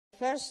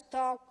first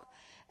talk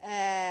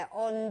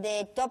on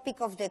the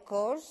topic of the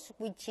course,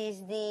 which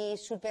is the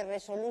super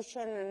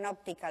resolution and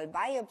optical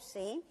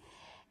biopsy,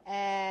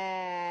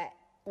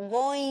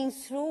 going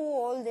through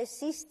all the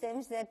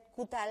systems that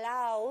could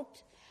allow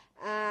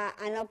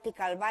an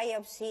optical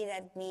biopsy.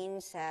 That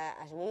means,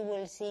 as we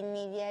will see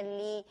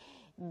immediately,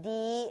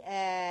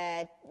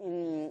 the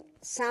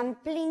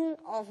sampling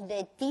of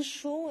the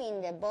tissue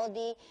in the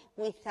body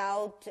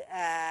without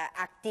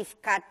active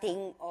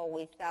cutting or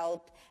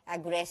without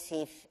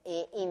aggressive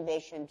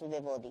invasion to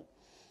the body.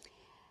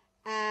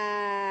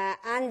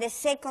 And the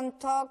second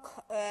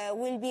talk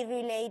will be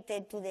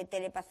related to the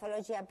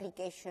telepathology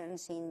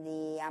applications in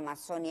the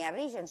Amazonia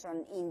regions,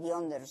 in the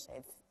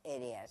underserved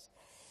areas.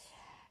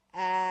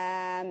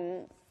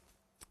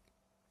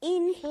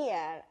 In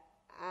here,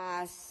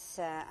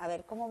 a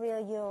ver, ¿cómo veo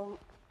yo?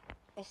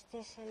 ¿Este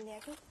es el de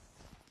aquí?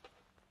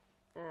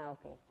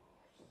 Okay.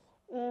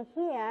 In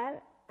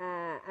here,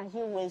 as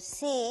you will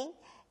see,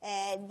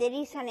 there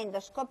is an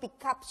endoscopic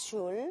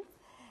capsule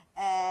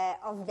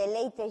of the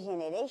latest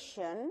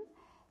generation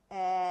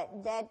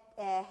that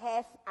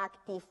have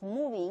active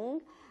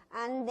moving,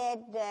 and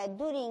that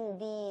during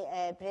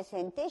the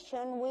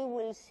presentation we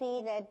will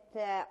see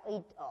that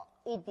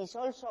it is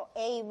also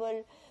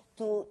able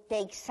to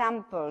take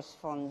samples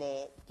from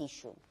the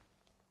tissue.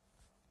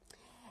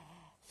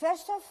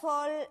 First of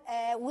all,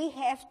 we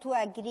have to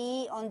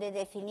agree on the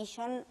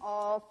definition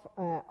of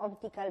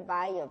optical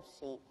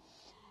biopsy.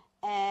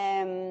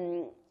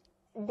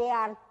 There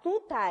are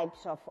two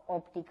types of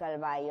optical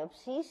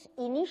biopsies.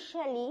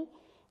 Initially,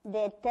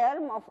 the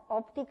term of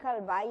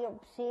optical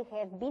biopsy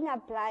has been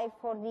applied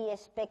for the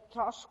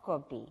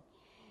spectroscopy.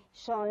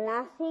 So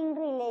nothing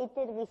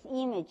related with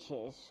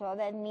images. So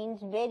that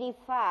means very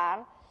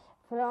far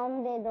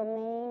from the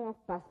domain of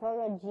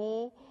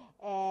pathology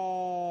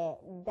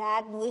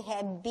that we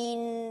have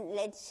been,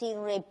 let's see,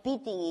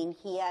 repeating in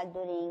here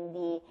during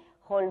the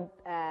whole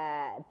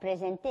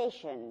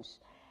presentations.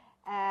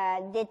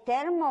 The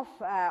term of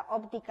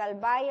optical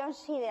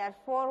biopsy,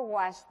 therefore,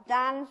 was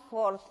done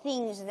for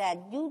things that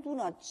you do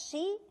not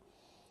see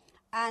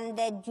and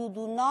that you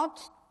do not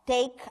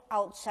take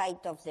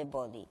outside of the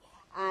body.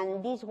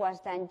 And this was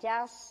done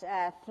just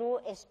through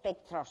a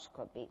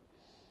spectroscopy.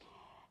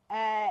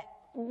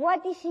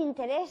 What is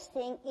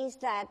interesting is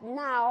that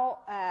now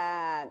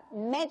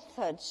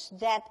methods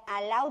that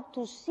allow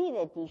to see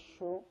the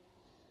tissue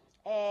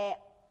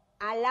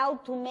allow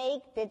to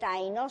make the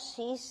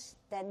diagnosis.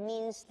 That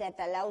means that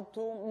allow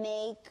to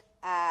make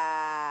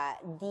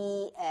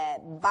the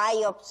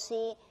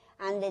biopsy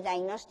and the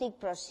diagnostic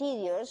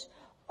procedures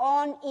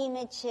on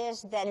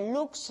images that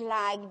looks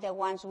like the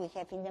ones we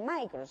have in the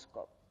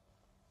microscope.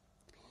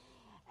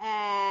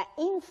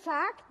 In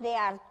fact, there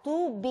are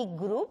two big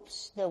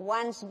groups, the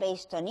ones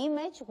based on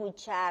image,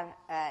 which are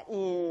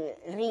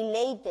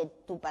related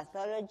to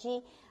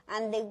pathology,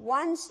 and the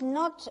ones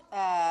not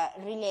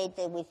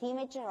related with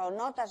images or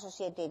not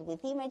associated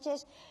with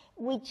images,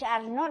 which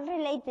are not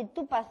related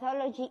to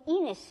pathology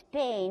in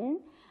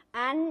Spain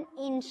and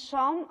in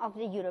some of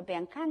the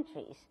European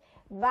countries.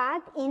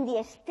 But in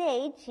the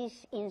States,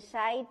 it's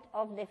inside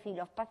of the field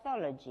of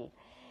pathology,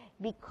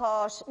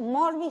 because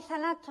morbid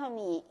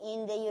anatomy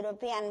in the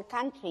European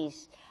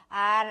countries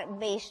are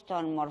based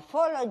on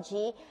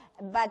morphology,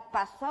 but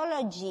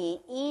pathology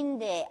in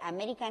the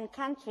American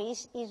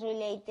countries is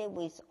related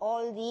with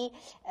all the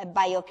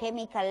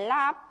biochemical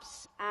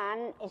labs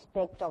and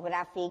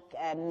spectrographic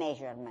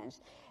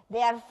measurements.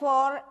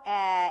 Therefore,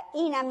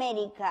 in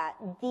America,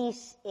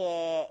 this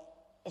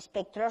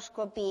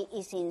spectroscopy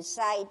is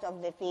inside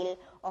of the field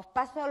of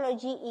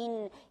pathology.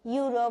 In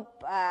Europe,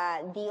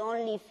 the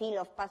only field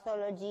of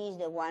pathology is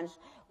the ones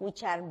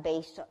which are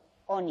based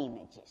on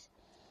images.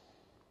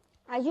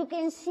 As you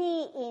can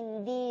see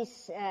in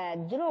this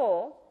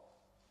draw,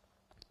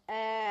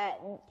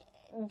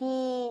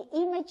 the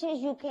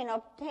images you can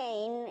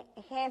obtain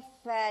have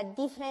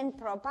different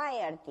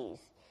properties,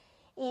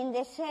 in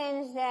the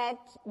sense that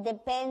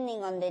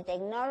depending on the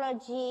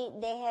technology,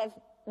 they have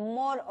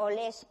more or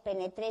less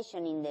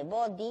penetration in the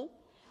body.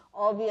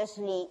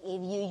 Obviously,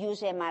 if you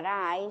use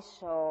MRI,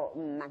 so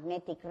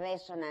magnetic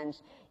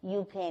resonance,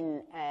 you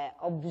can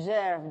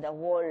observe the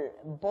whole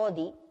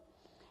body.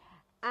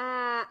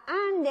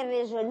 And the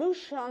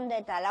resolution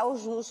that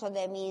allows you, so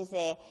that means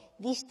the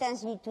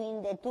distance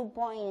between the 2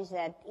 points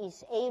that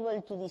is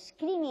able to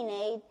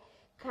discriminate,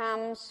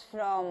 comes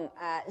from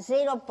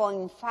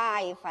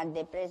 0.5 at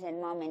the present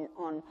moment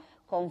on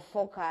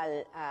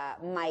confocal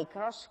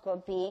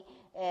microscopy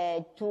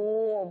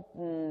to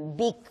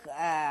big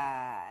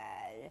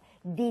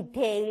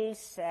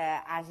details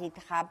as it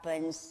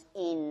happens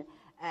in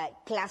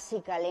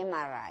classical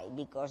MRI,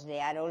 because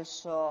there are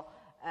also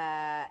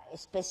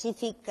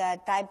specific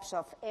types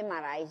of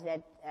MRIs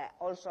that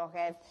also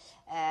have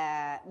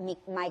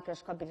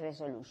microscopic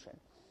resolution.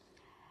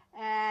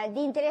 The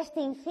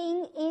interesting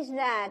thing is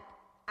that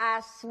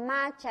as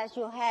much as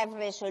you have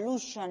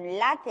resolution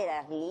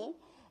laterally,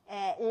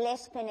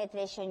 less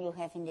penetration you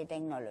have in the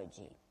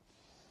technology.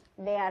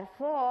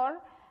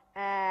 Therefore,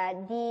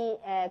 the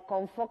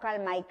confocal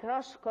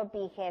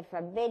microscopy have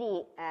a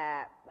very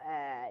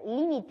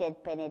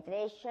limited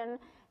penetration,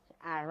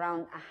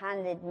 around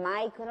 100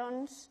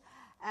 microns,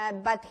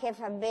 but have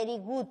a very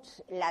good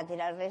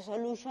lateral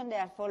resolution,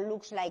 therefore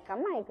looks like a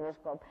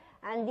microscope.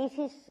 And this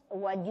is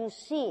what you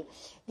see.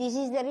 This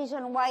is the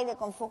reason why the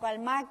confocal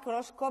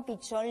microscope,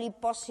 it's only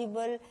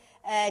possible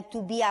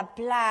to be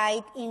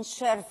applied in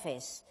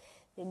surface,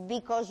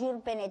 because your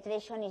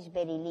penetration is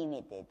very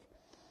limited.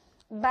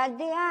 But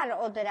there are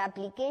other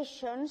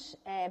applications,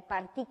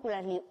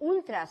 particularly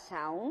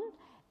ultrasound,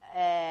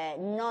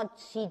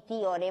 not CT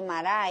or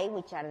MRI,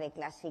 which are the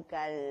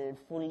classical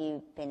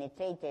fully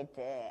penetrated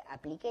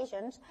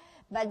applications,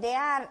 but there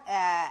are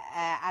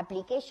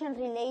applications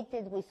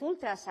related with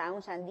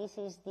ultrasounds, and this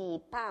is the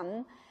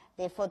PAM,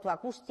 the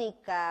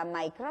photoacoustic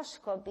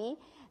microscopy,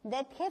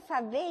 that have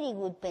a very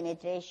good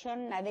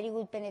penetration. A very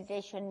good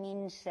penetration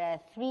means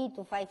 3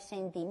 to 5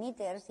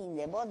 centimeters in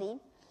the body.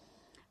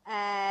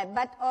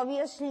 But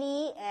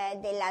obviously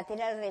the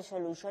lateral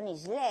resolution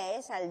is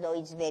less, although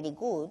it's very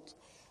good,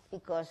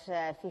 because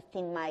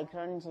 15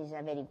 microns is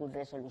a very good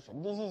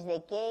resolution. This is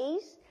the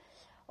case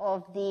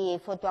of the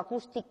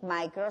photoacoustic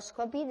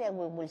microscopy that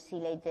we will see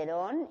later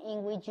on,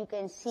 in which you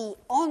can see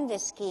on the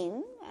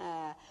skin,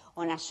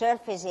 on a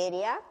surface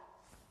area,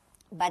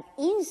 but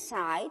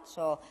inside,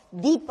 so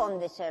deep on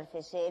the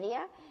surface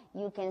area,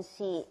 you can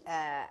see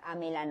a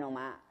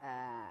melanoma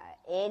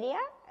area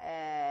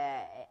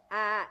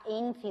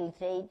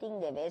infiltrating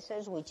the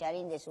vessels which are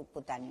in the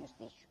subcutaneous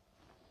tissue.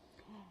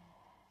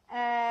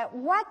 How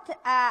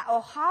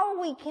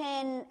we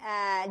can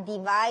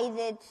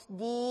divide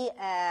the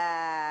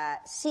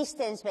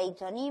systems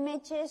based on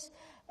images?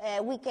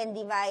 We can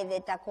divide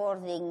it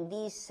according,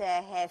 these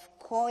have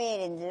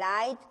coherent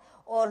light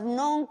or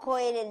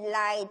non-coherent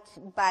light,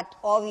 but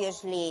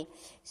obviously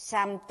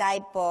some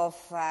type of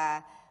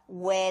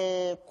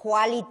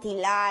quality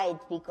light,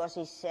 because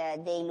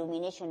the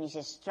illumination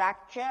is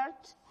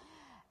structured,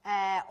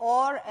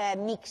 or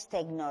mixed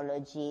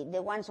technology.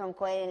 The ones on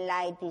coherent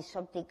light is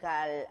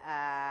optical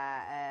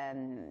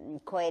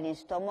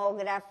coherence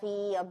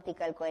tomography,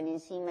 optical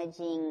coherence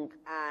imaging,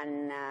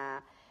 and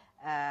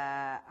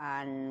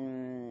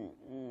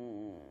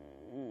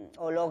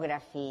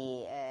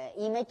holography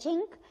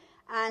imaging.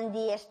 And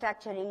the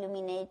structural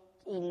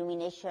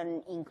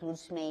illumination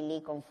includes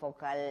mainly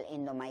confocal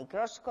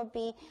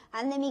endomicroscopy,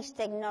 and the mixed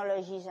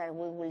technologies, as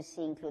we will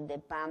see, include the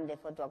PAM, the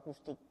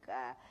photoacoustic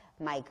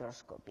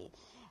microscopy.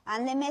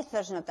 And the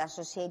methods not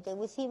associated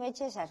with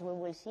images, as we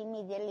will see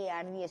immediately,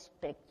 are the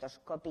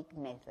spectroscopic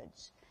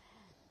methods.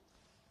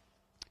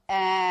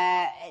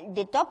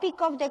 The topic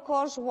of the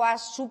course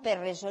was super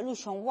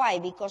resolution. Why?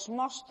 Because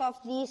most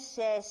of these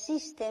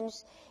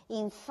systems,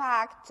 in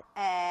fact,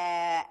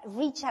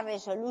 reach a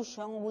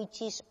resolution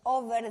which is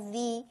over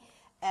the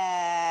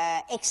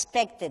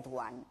expected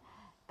one.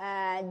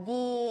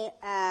 The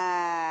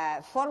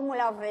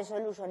formula of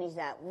resolution is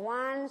that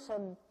 1,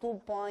 so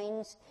 2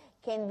 points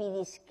can be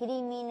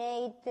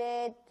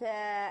discriminated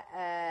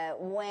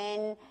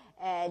when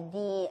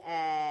the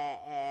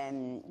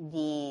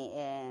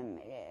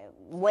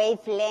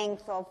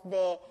wavelength of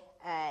the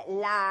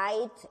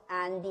light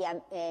and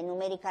the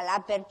numerical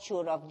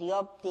aperture of the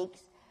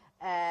optics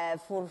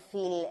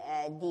fulfill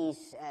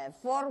this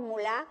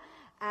formula,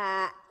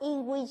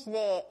 in which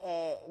the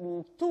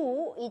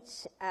 2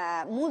 is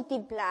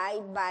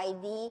multiplied by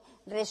the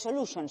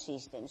resolution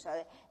system.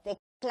 So the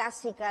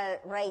classical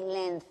ray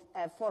length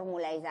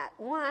formula is that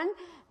 1,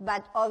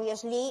 but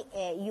obviously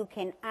you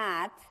can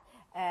add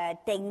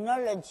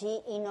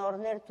technology in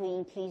order to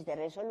increase the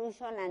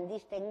resolution, and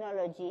this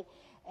technology,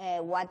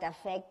 what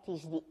affects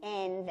is the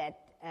N that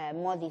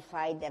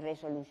modify the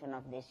resolution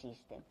of the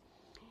system.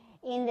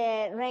 In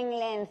the ring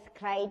length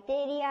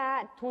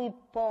criteria, 2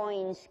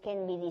 points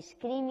can be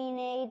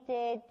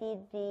discriminated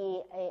if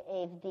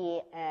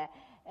the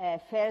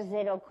first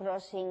zero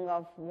crossing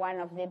of one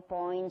of the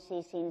points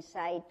is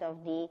inside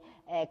of the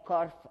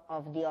curve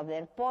of the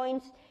other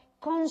points,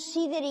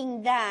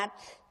 considering that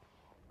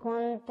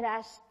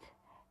contrast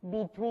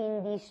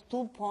between these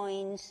 2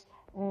 points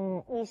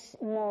is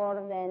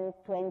more than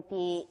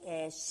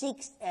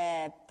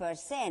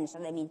 26%, so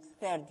that means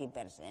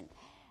 30%.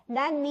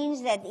 That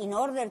means that in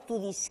order to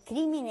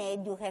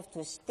discriminate, you have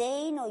to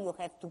stain, or you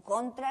have to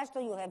contrast,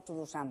 or you have to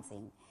do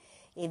something.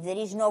 If there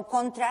is no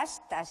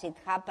contrast, as it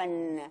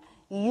happens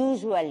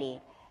usually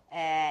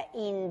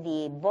in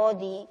the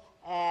body,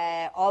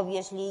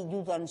 obviously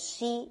you don't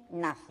see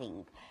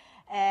nothing.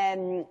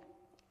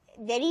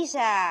 There is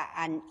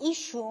an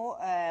issue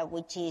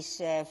which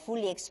is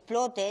fully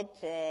exploited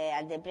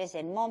at the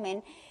present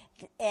moment,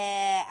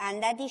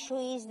 and that issue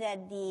is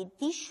that the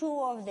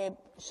tissue of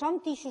some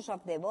tissues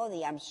of the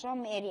body and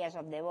some areas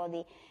of the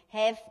body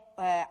have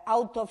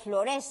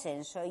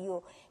autofluorescence. So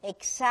you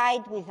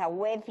excite with a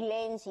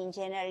wavelength in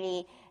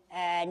generally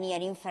near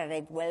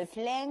infrared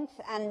wavelength,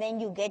 and then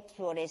you get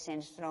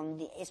fluorescence from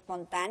the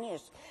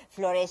spontaneous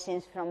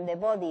fluorescence from the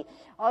body.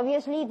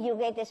 Obviously, if you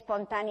get a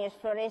spontaneous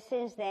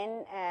fluorescence,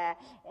 then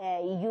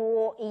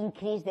you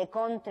increase the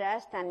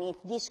contrast, and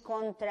if this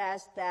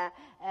contrast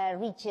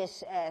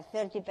reaches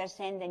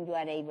 30%, then you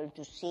are able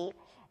to see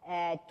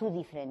 2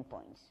 different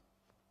points.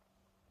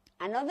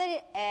 Another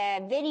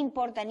very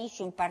important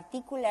issue,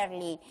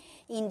 particularly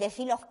in the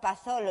field of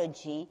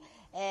pathology,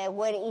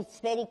 where it's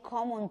very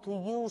common to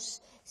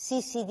use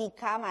CCD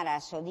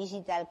cameras, so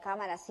digital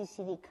cameras,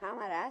 CCD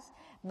cameras,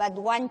 but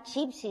one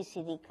chip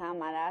CCD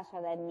camera,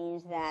 so that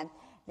means that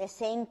the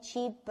same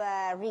chip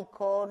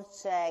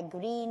records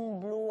green,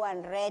 blue,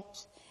 and red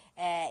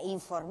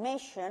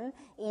information.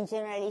 In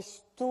general,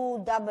 it's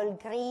 2 double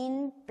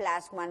green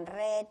plus 1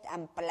 red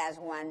and plus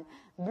 1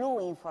 blue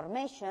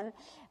information.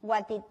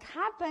 What it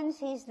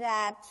happens is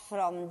that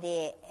from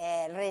the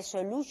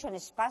resolution,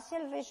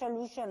 spatial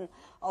resolution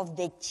of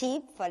the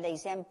chip, for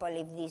example,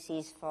 if this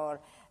is for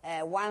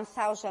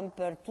 1000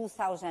 per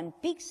 2000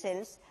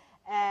 pixels,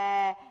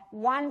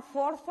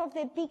 1/4 of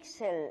the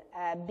pixel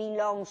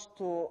belongs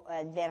to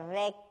the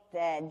red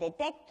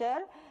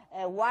detector,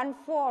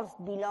 1/4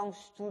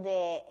 belongs to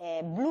the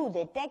blue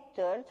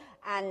detector,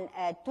 and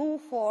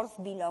 2/4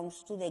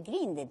 belongs to the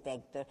green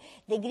detector.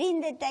 The green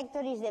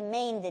detector is the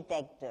main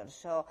detector.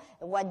 So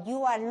what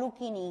you are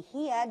looking in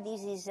here,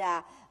 this is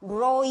a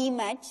raw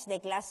image. The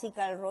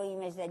classical raw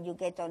image that you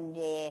get on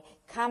the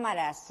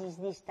cameras is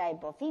this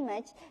type of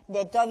image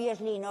that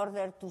obviously in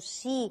order to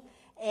see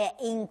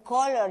in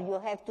color, you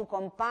have to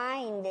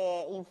combine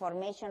the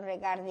information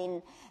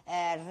regarding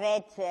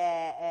red,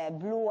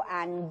 blue,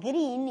 and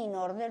green in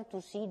order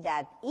to see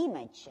that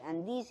image.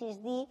 And this is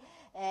the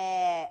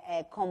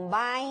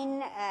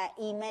combined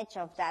image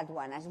of that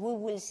one. As we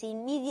will see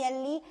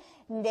immediately,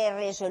 the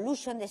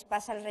resolution, the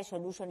spatial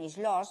resolution is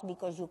lost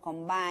because you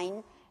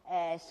combine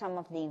some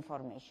of the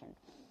information.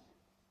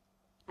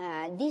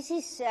 This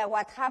is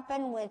what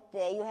happened with,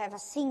 you have a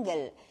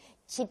single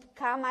chip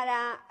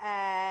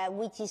camera,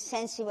 which is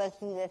sensible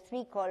through the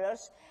 3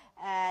 colors.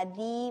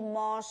 The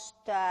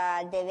most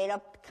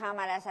developed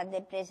cameras at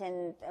the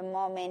present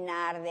moment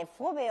are the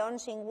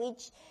Foveons, in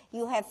which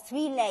you have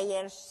 3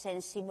 layers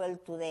sensible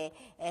to the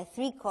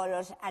 3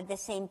 colors at the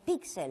same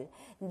pixel.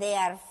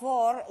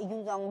 Therefore,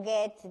 you don't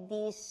get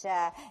this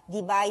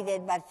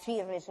divided by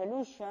 3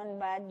 resolution,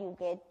 but you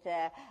get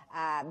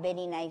a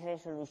very nice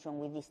resolution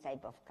with this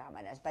type of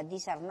cameras. But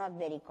these are not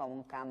very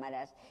common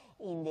cameras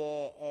in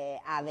the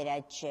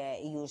average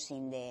use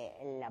in the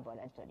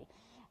laboratory.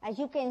 As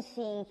you can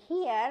see in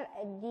here,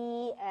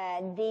 the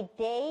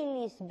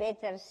detail is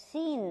better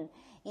seen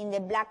in the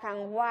black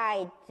and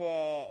white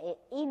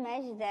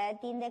image than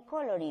in the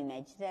color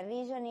image. The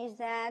reason is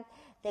that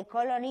the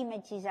color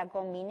image is a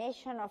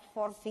combination of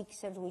 4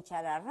 pixels which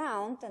are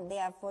around, and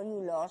therefore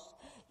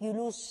you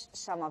lose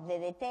some of the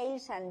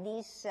details, and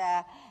this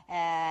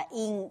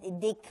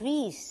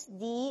decrease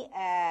the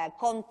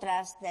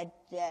contrast that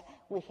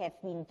we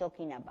have been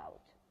talking about.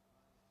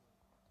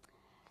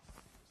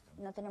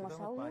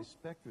 Developed by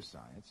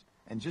SpectraScience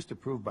and just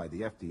approved by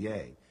the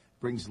FDA,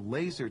 brings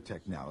laser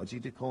technology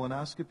to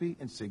colonoscopy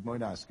and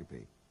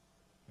sigmoidoscopy.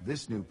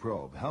 This new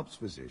probe helps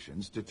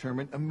physicians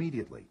determine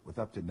immediately, with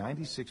up to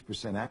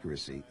 96%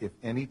 accuracy, if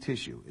any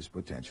tissue is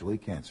potentially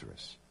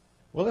cancerous.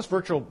 Well, this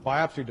virtual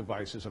biopsy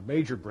device is a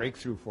major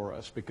breakthrough for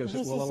us because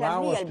it will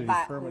allow us to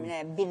determine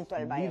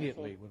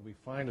immediately when we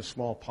find a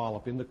small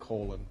polyp in the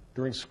colon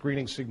during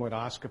screening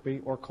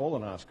sigmoidoscopy or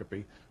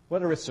colonoscopy,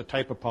 whether it's the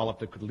type of polyp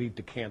that could lead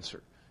to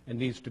cancer and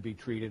needs to be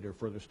treated or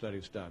further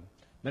studies done.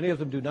 Many of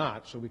them do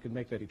not, so we can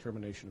make that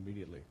determination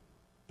immediately.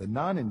 The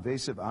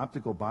non-invasive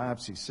optical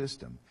biopsy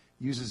system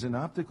uses an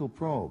optical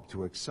probe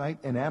to excite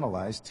and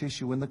analyze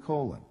tissue in the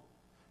colon.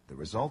 The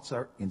results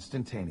are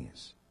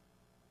instantaneous.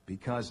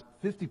 Because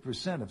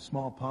 50% of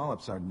small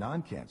polyps are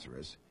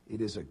non-cancerous,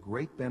 it is a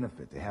great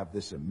benefit to have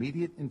this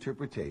immediate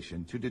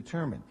interpretation to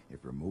determine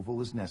if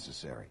removal is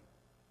necessary.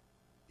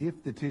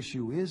 If the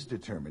tissue is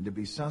determined to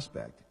be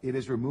suspect, it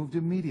is removed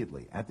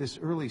immediately at this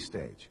early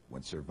stage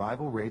when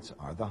survival rates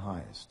are the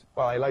highest.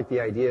 Well, I like the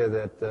idea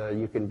that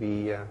you can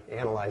be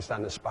analyzed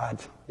on the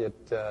spot. It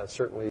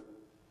certainly...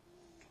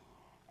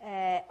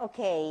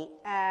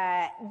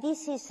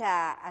 This is,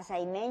 as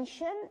I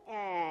mentioned,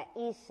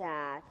 is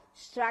a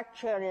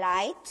structured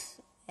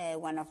light,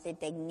 one of the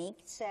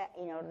techniques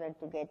in order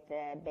to get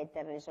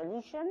better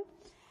resolution.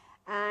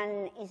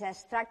 And it's a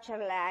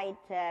structured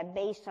light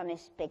based on a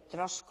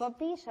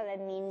spectroscopy, so that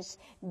means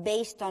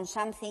based on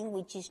something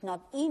which is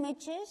not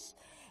images.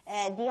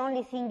 The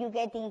only thing you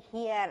get in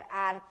here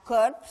are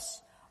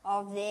curves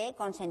of the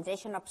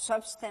concentration of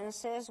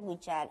substances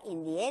which are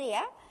in the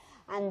area,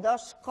 and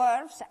those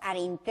curves are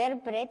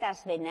interpreted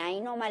as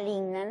benign or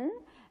malignant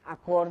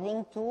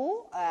according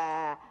to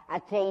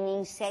a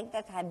training set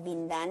that had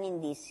been done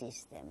in this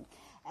system.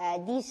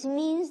 This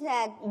means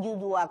that you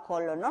do a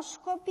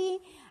colonoscopy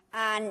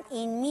and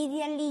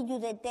immediately you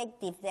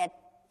detect if that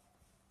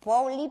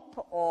polyp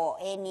or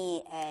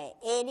any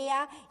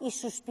area is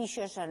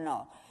suspicious or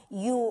not.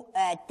 you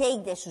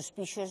take the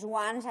suspicious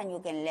ones and you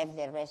can leave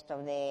the rest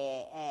of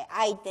the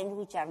items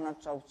which are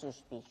not so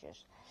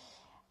suspicious.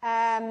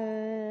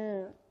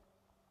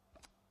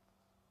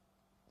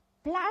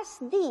 Plus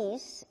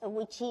this,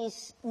 which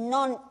is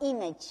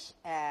non-image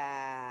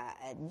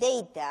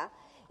data,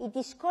 it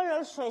is called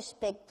also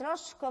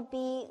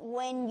spectroscopy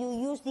when you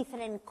use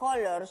different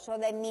colors, so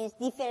that means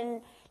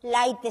different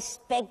light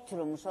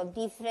spectrums or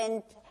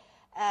different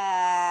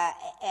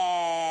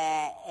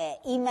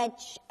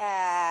image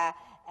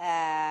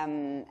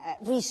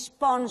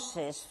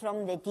responses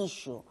from the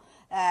tissue.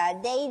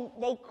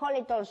 They call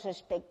it also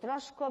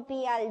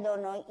spectroscopy,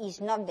 although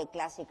it's not the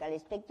classical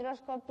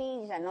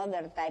spectroscopy. It's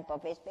another type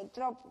of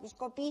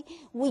spectroscopy,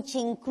 which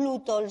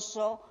include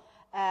also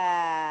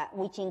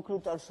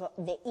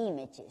the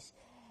images.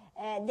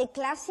 The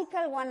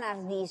classical one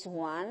are these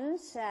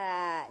ones.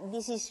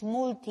 This is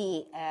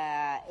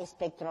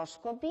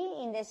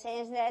multi-spectroscopy in the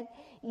sense that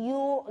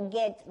you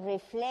get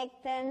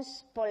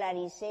reflectance,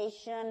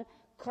 polarization,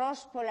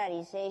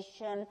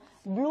 cross-polarization,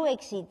 blue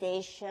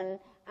excitation,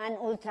 and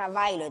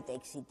ultraviolet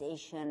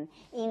excitation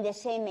in the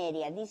same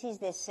area. This is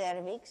the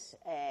cervix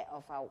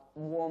of a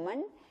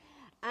woman.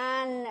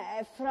 And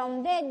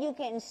from that you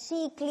can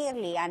see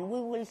clearly, and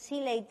we will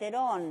see later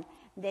on,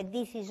 that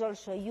this is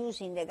also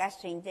used in the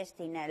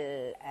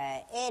gastrointestinal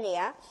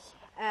area.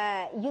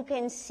 You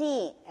can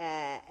see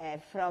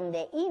from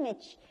the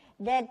image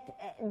that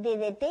the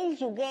details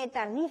you get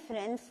are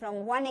different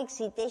from one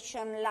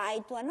excitation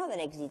light to another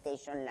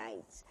excitation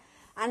light.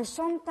 And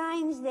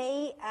sometimes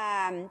they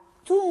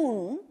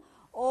tune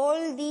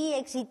all the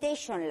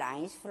excitation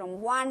lines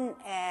from one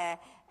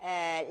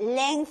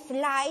length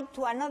light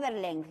to another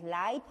length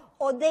light,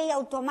 or they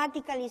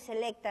automatically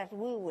select, as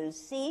we will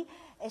see,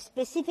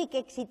 specific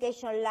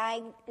excitation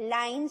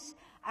lines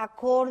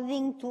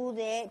according to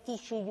the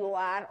tissue you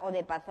are or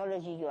the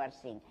pathology you are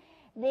seeing.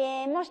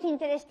 The most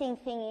interesting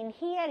thing in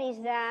here is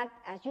that,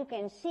 as you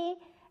can see,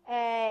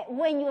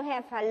 when you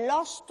have a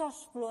loss of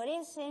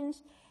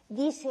fluorescence,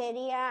 this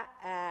area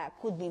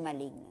could be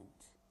malignant.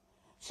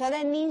 So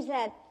that means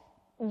that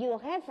you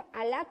have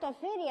a lot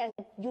of areas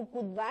that you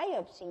could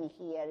biopsy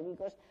here,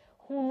 because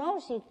who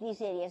knows if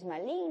this area is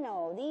malignant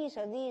or this,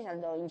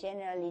 although in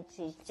general it's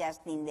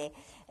just in the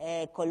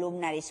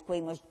columnar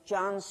squamous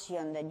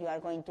junction that you are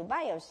going to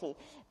biopsy.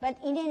 But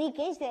in any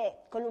case, the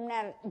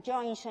columnar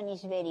junction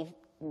is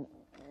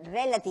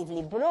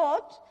relatively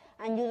broad,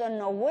 and you don't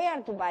know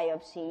where to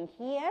biopsy in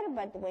here,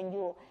 but when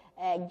you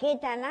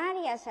get an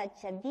area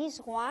such as this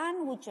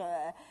one, which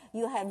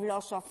you have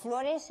loss of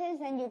fluorescence,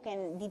 then you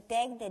can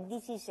detect that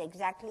this is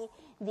exactly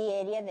the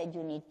area that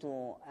you need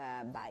to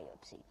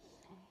biopsy.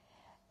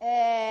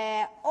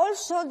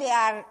 Also,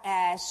 there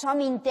are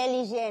some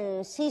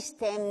intelligent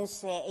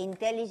systems,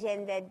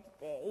 intelligent that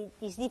it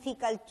is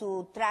difficult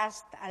to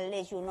trust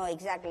unless you know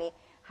exactly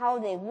how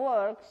they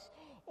work,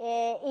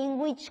 in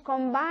which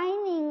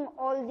combining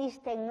all these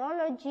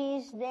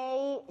technologies,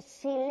 they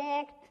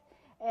select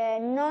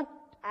not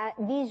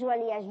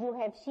visually as you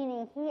have seen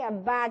in here,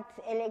 but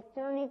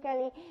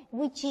electronically,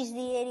 which is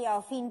the area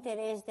of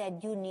interest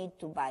that you need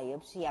to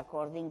biopsy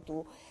according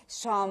to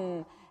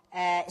some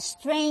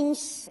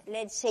strange,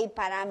 let's say,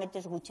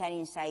 parameters which are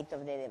inside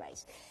of the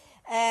device.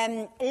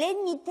 Let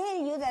me tell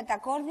you that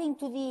according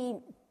to the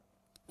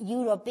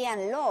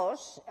European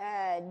laws,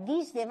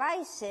 these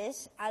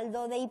devices,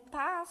 although they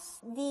pass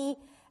the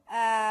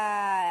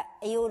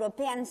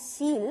European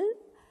seal,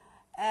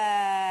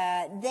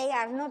 they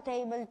are not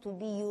able to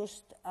be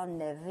used on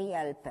the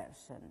real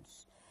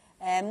persons.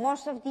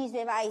 Most of these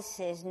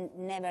devices,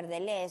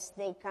 nevertheless,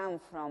 they come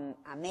from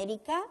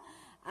America,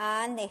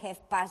 and they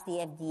have passed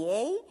the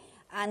FDA,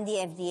 and the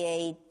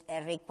FDA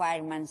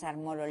requirements are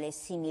more or less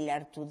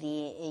similar to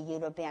the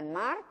European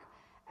mark,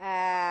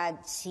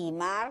 CE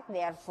mark,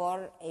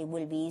 therefore it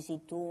will be easy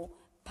to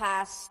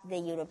pass the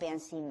European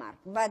CE mark.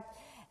 But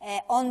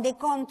on the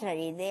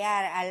contrary, there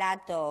are a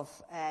lot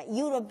of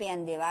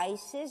European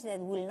devices that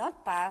will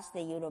not pass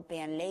the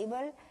European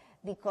label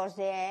because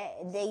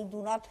they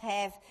do not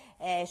have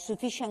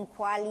sufficient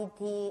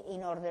quality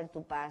in order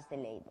to pass the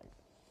label.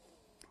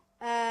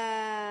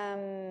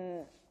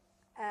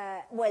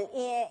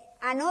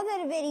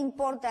 Another very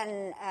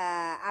important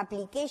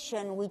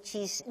application, which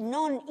is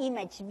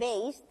non-image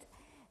based,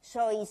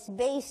 so it's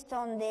based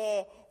on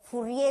the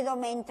Fourier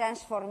domain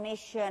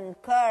transformation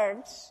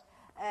curves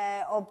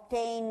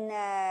obtained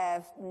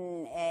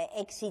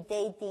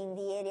excitating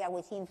the area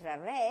with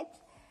infrared.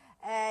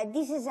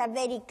 This is a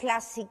very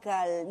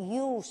classical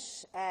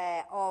use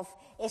of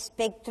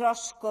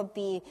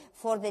spectroscopy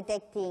for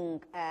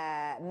detecting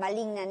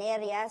malignant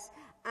areas,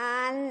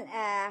 and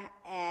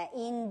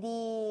in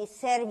the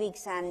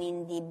cervix and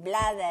in the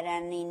bladder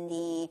and in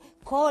the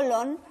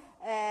colon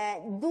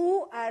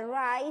do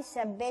arise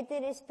a better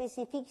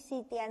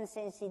specificity and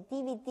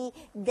sensitivity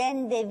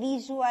than the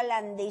visual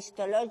and the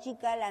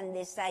histological and the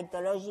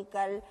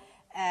cytological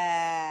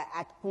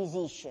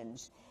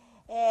acquisitions.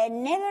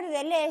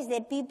 Nevertheless,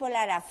 the people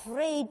are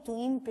afraid to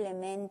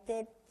implement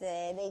it.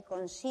 They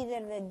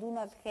consider they do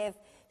not have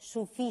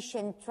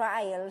sufficient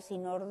trials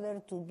in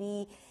order to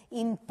be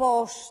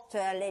imposed,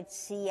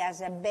 let's see,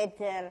 as a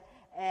better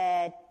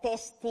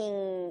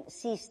testing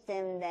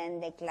system than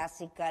the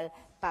classical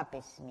pap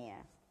smear.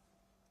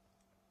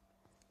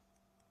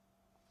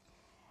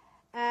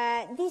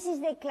 This is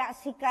the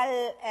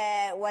classical,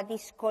 what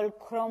is called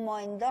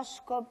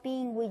chromoendoscopy,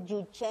 in which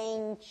you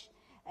change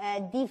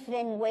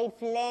different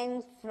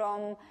wavelengths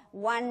from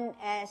one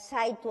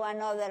side to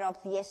another of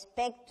the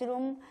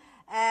spectrum,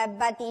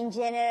 but in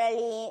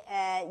generally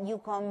you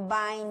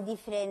combine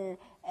different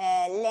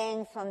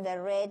lengths on the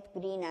red,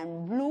 green,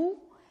 and blue.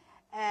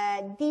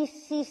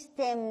 This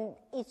system,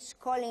 it's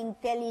called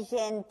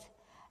intelligent,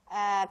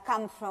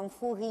 comes from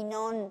Fu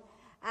Hinon,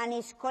 and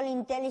it's called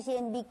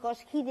intelligent because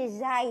he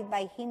decides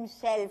by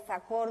himself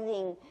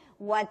according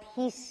what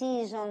he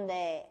sees on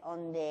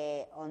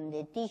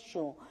the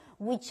tissue,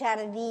 which are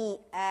the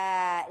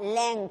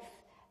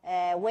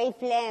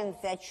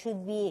wavelengths that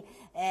should be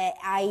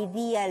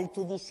ideal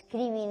to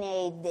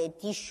discriminate the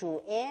tissue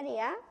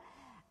area.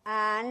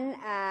 And,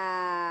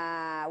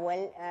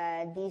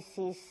 this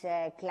is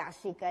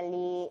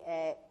classically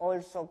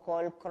also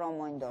called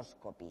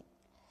chromoendoscopy.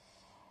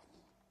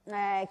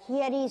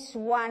 Here is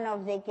one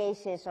of the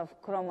cases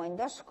of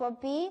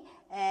chromoendoscopy.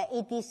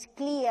 It is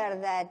clear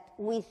that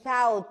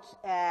without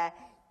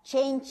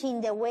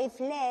changing the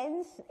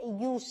wavelength,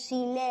 you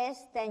see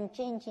less than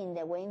changing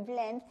the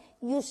wavelength,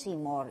 you see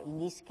more. In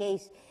this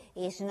case,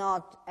 it's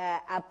not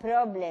a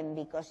problem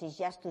because it's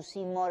just to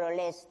see more or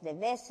less the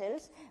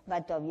vessels,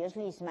 but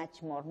obviously it's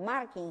much more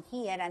marked in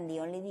here, and the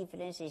only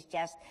difference is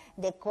just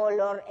the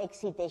color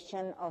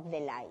excitation of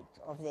the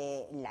light,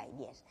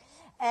 yes.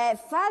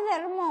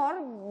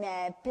 Furthermore,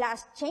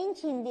 plus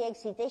changing the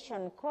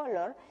excitation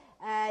color,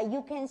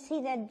 you can see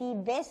that the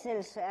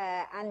vessels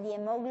and the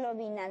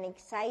hemoglobin are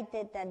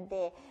excited at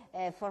the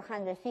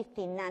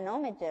 450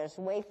 nanometers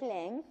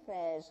wavelength,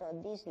 so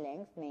this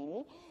length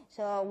mainly.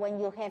 So when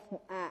you have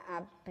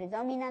a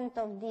predominant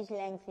of this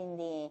length in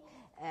the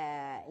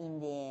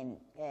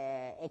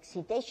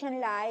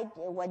excitation light,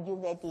 what you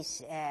get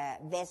is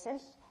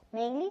vessels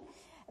mainly.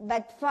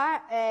 But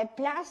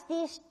plus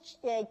this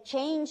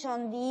change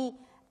on the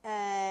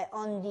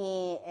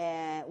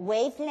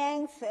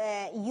wavelength,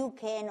 you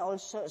can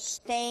also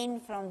stain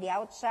from the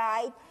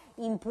outside,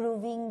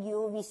 improving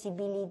your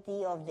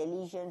visibility of the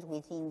lesions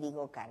with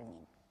indigo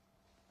carmine.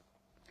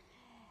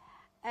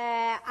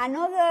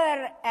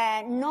 Another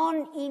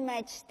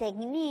non-image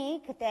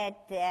technique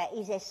that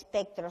is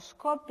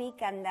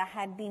spectroscopic and that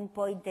had been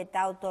pointed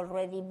out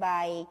already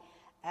by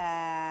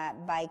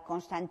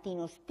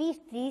Konstantinos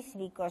Pistris,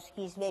 because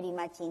he's very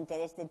much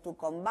interested to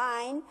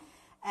combine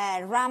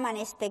Raman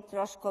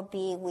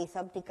spectroscopy with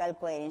optical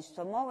coherence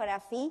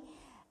tomography.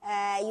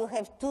 You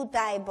have two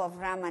types of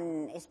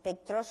Raman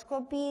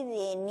spectroscopy,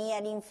 the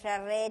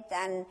near-infrared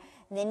and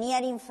the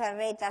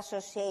near-infrared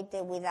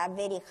associated with a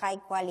very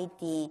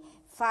high-quality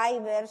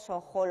fiber, so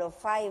hollow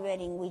fiber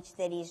in which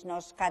there is no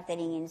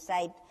scattering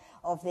inside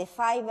of the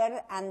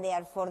fiber, and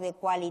therefore the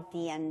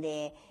quality and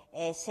the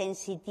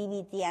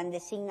sensitivity and the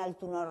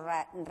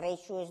signal-to-noise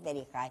ratio is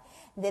very high.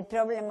 The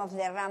problem of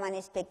the Raman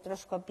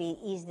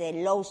spectroscopy is the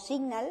low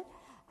signal,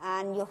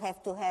 and you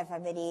have to have a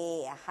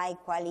very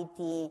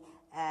high-quality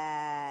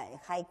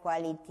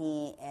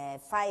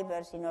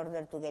fibers in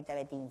order to get a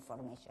better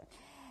information.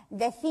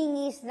 The thing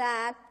is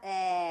that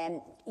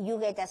you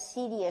get a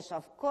series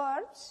of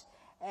curves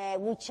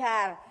which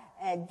are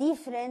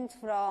different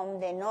from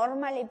the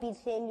normal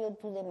epithelium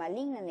to the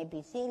malignant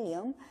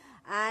epithelium,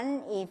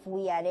 and if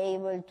we are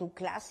able to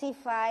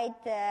classify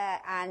it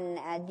and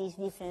these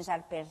differences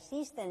are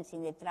persistent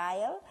in the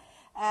trial,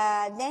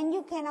 then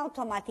you can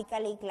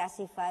automatically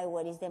classify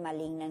what is the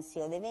malignancy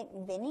or the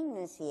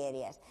benignancy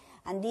areas.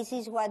 And this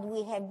is what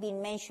we have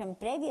been mentioned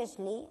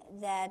previously,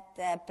 that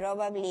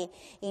probably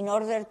in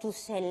order to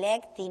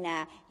select in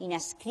a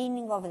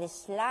screening of the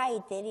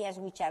slide areas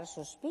which are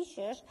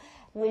suspicious,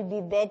 will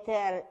be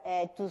better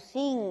to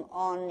think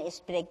on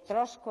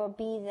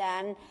spectroscopy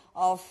than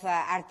of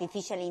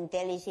artificial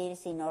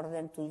intelligence in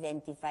order to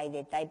identify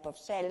the type of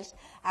cells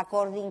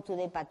according to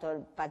the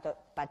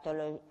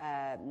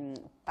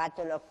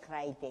patholog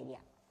criteria.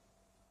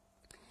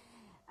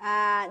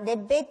 The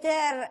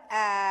better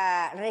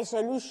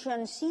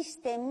resolution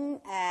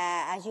system,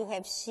 as you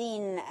have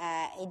seen,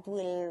 it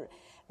will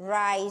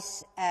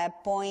rise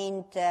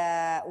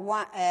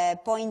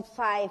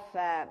 0.5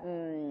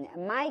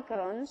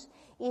 microns,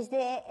 is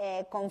the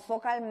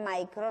confocal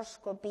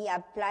microscopy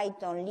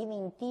applied on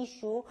living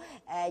tissue,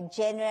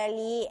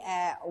 generally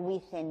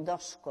with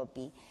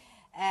endoscopy.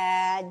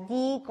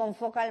 The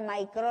confocal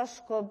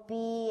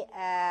microscopy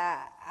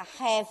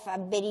have a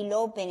very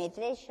low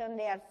penetration,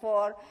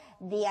 therefore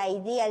the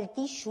ideal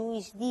tissue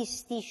is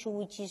this tissue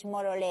which is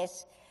more or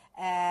less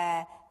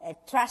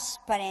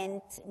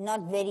transparent,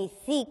 not very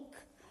thick,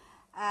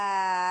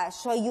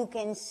 so you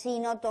can see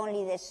not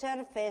only the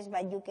surface,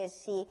 but you can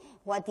see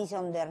what is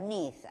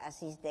underneath,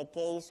 as is the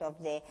case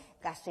of the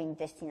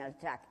gastrointestinal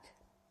tract.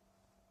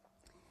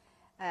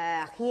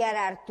 Here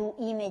are two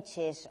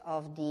images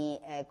of the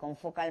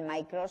confocal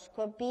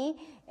microscopy.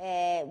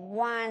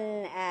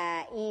 One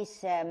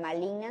is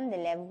malignant, the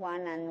left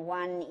one, and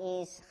one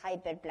is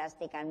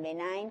hyperplastic and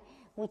benign,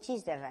 which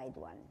is the right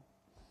one.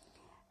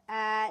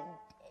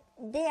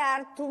 There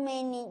are two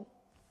main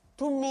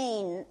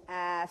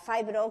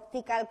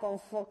fiber-optical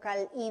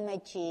confocal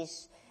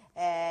images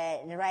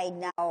right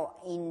now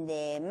in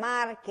the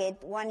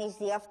market. One is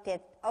the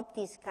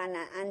Optiscan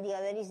and the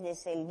other is the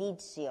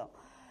Selvizio.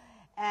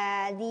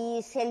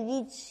 The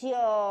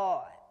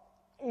Selvizio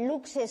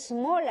looks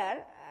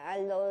smaller,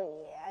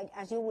 although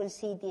as you will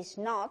see it is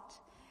not,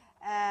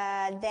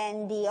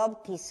 than the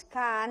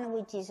Optiscan,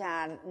 which is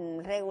a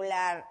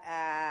regular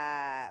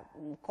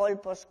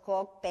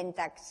colposcope,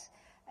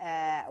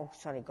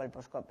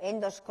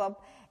 endoscope,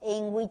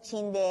 in which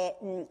in the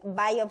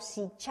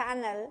biopsy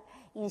channel,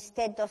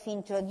 instead of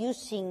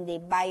introducing the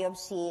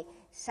biopsy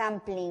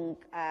sampling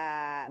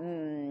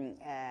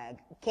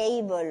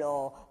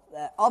cable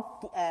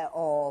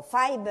or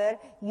fiber,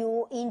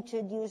 you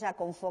introduce a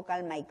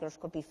confocal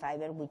microscopy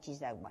fiber, which is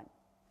that one.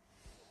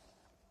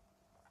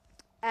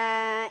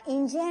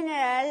 In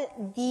general,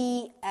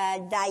 the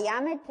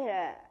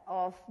diameter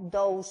of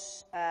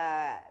those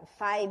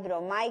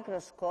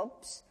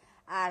fibromicroscopes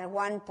are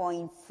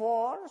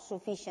 1.4,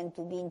 sufficient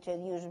to be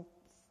introduced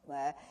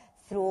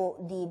through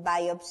the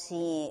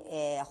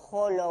biopsy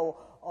hollow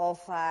of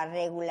a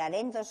regular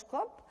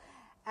endoscope,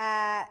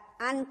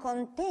 and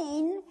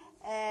contain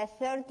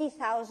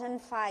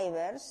 30,000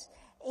 fibers,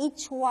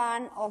 each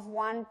one of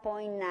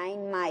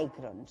 1.9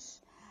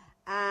 microns.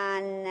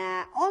 And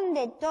on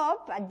the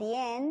top, at the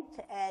end,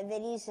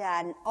 there is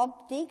an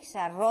optics,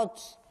 a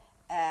Roth's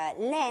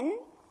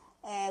length,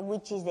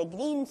 which is the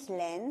Green's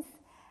length.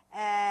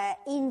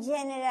 In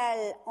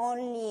general,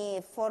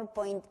 only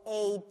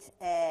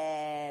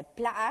 4.8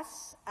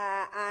 plus,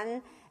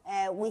 and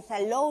with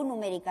a low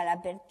numerical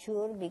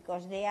aperture,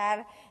 because they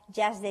are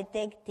just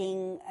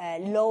detecting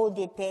low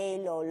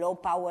detail or low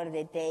power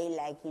detail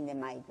like in the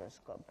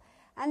microscope.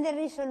 And the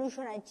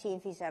resolution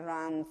achieved is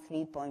around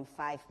 3.5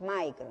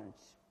 microns.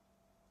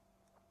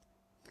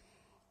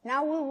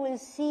 Now we will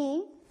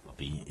see.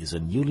 Is a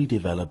newly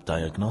developed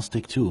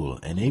diagnostic tool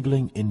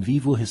enabling in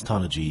vivo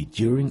histology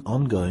during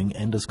ongoing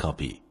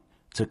endoscopy.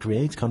 To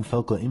create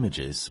confocal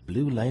images,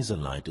 blue laser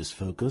light is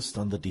focused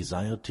on the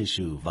desired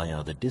tissue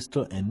via the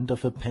distal end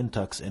of a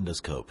pentax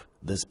endoscope.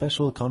 The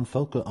special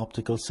confocal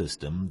optical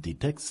system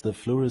detects the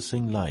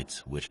fluorescing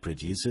light, which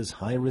produces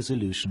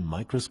high-resolution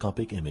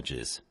microscopic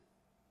images.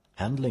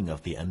 Handling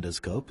of the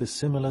endoscope is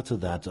similar to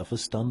that of a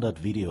standard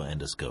video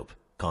endoscope.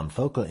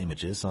 Confocal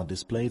images are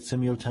displayed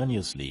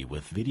simultaneously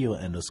with video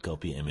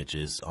endoscopy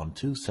images on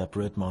two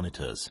separate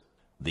monitors.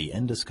 The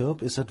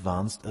endoscope is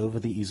advanced over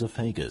the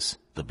esophagus.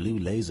 The blue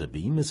laser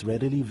beam is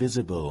readily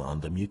visible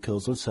on the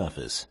mucosal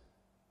surface.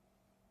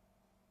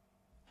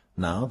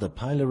 Now the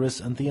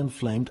pylorus and the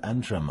inflamed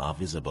antrum are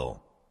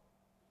visible.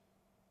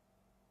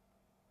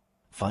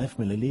 5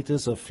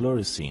 milliliters of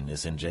fluorescein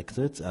is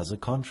injected as a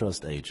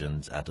contrast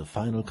agent at a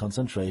final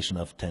concentration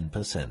of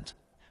 10%.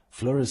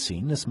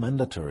 Fluorescein is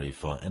mandatory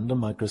for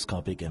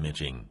endomicroscopic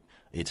imaging.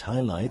 It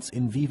highlights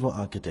in vivo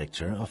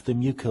architecture of the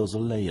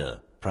mucosal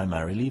layer,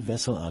 primarily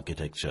vessel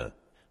architecture.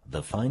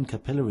 The fine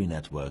capillary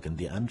network in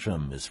the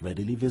antrum is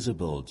readily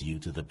visible due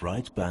to the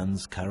bright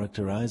bands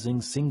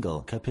characterizing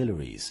single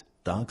capillaries.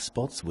 Dark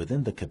spots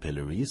within the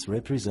capillaries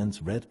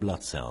represent red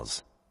blood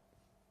cells.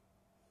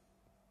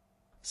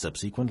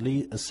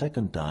 Subsequently, a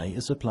second dye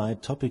is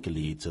applied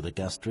topically to the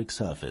gastric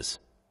surface.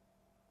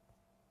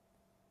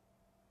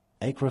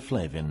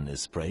 Acraflavin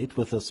is sprayed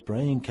with a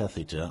spraying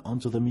catheter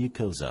onto the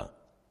mucosa.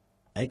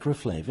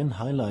 Acraflavin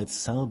highlights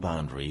cell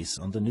boundaries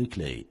on the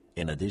nuclei.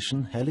 In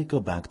addition,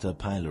 Helicobacter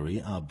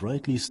pylori are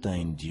brightly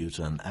stained due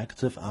to an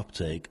active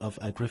uptake of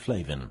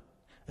acraflavin.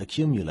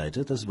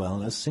 Accumulated as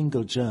well as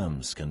single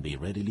germs can be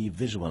readily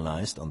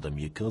visualized on the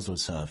mucosal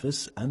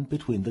surface and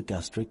between the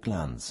gastric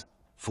glands.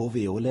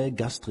 Foveolae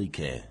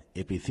gastricae,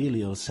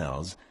 epithelial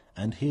cells,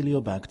 and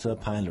Heliobacter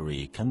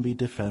pylori can be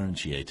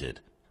differentiated.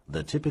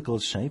 The typical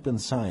shape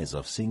and size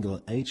of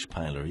single H.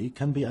 pylori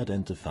can be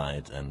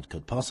identified and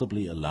could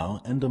possibly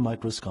allow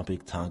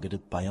endomicroscopic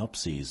targeted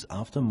biopsies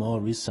after more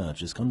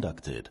research is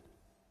conducted.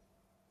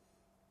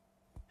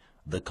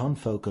 The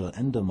confocal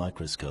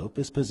endomicroscope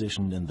is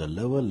positioned in the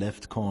lower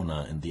left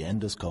corner in the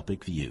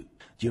endoscopic view.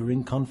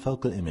 During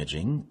confocal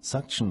imaging,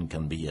 suction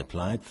can be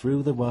applied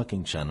through the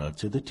working channel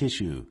to the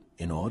tissue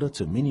in order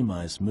to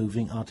minimize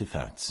moving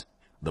artifacts.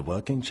 The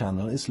working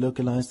channel is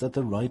localized at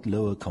the right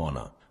lower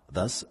corner.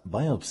 Thus,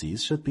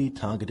 biopsies should be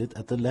targeted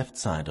at the left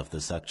side of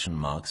the suction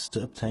marks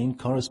to obtain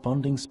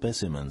corresponding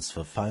specimens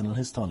for final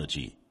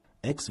histology.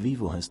 Ex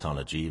vivo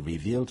histology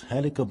revealed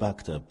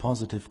Helicobacter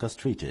positive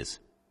gastritis.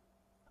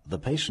 The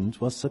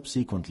patient was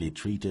subsequently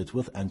treated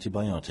with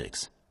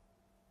antibiotics.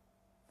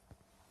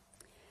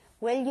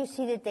 Well, you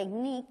see the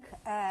technique.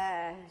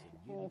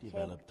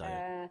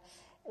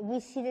 We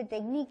see the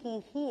technique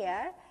in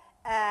here.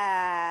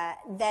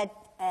 that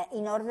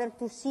in order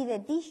to see the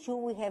tissue,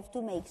 we have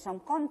to make some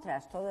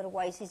contrast.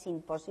 Otherwise, it's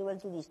impossible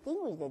to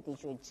distinguish the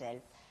tissue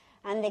itself.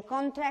 And the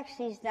contrast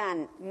is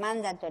done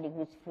mandatory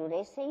with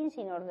fluoresceins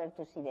in order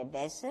to see the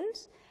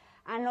vessels,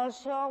 and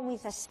also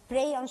with a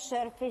spray-on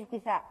surface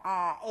with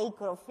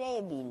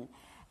acroflavin,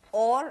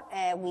 or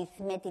with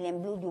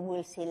methylene blue, you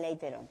will see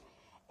later on.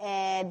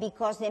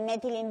 Because the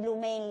methylene blue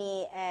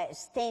mainly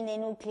stain the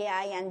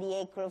nuclei, and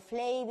the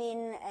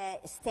acroflavin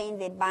stain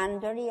the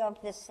boundary of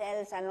the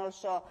cells, and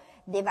also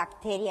the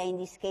bacteria, in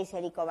this case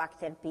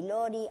Helicobacter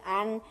pylori,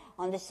 and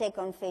on the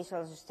second phase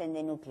also stain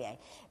the nuclei.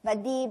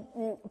 But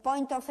the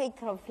point of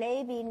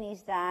acroflavin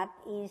is that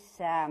it's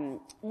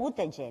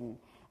mutagen.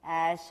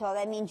 So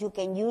that means you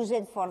can use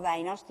it for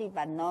diagnostic,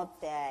 but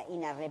not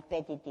in a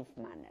repetitive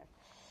manner.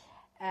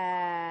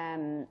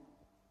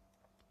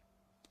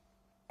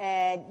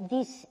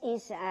 This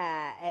is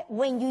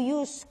when you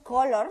use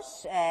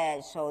colors,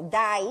 so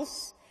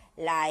dyes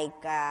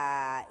like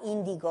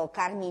indigo,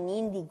 carmine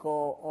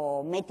indigo,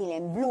 or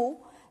methylene blue.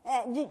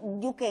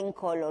 You can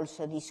call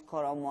also this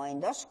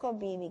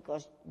chromoendoscopy,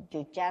 because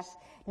you just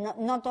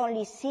not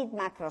only see it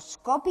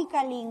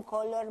macroscopically in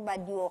color,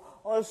 but you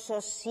also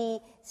see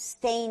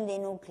stain the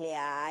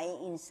nuclei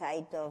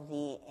inside of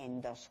the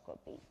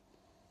endoscopy.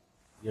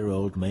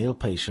 Year-old male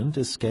patient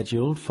is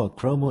scheduled for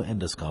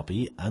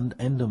chromoendoscopy and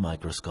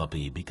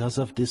endomicroscopy because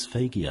of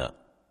dysphagia.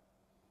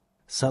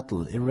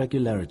 Subtle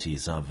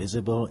irregularities are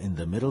visible in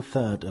the middle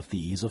third of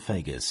the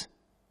esophagus.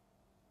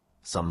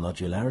 Some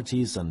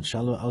nodularities and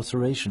shallow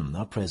ulceration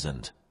are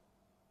present.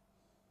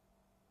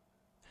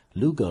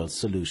 Lugol's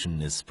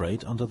solution is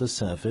sprayed onto the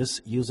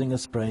surface using a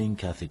spraying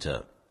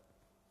catheter.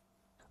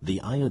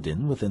 The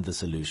iodine within the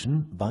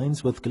solution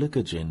binds with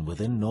glycogen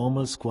within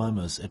normal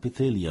squamous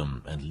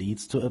epithelium and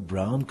leads to a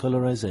brown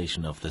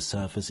colorization of the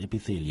surface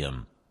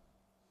epithelium.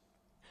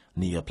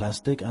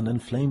 Neoplastic and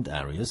inflamed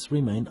areas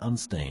remain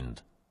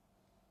unstained.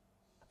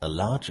 A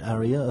large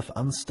area of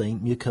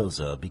unstained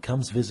mucosa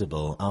becomes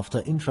visible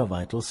after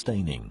intravital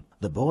staining.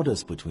 The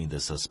borders between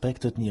the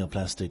suspected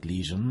neoplastic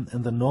lesion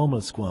and the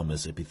normal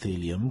squamous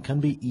epithelium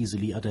can be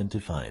easily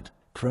identified.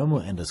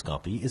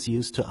 Chromoendoscopy is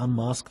used to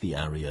unmask the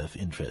area of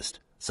interest.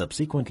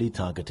 Subsequently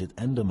targeted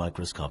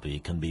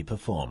endomicroscopy can be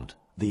performed.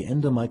 The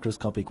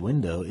endomicroscopic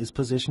window is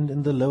positioned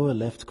in the lower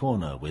left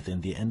corner within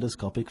the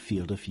endoscopic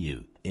field of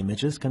view.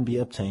 Images can be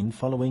obtained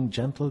following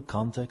gentle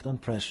contact and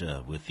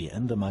pressure with the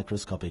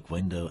endomicroscopic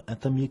window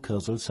at the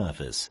mucosal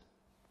surface.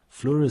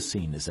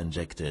 Fluorescein is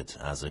injected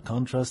as a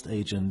contrast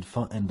agent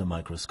for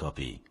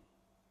endomicroscopy.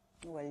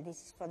 Well, this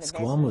is for the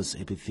Squamous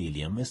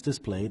epithelium is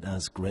displayed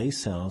as gray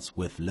cells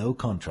with low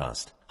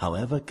contrast.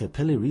 However,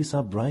 capillaries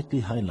are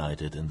brightly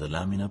highlighted in the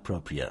lamina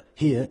propria.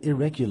 Here,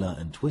 irregular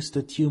and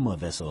twisted tumor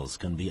vessels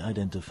can be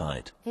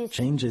identified.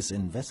 Changes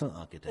in vessel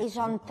architecture is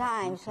on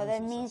time, so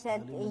that means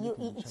that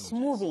it's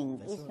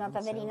moving. It's not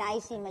a very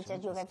nice image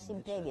as you have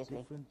seen previously.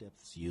 Different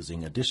depths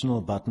using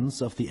additional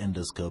buttons of the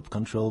endoscope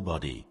control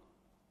body.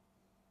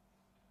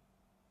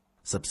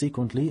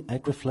 Subsequently,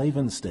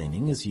 acroflavin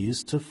staining is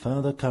used to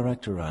further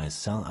characterize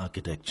cell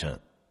architecture.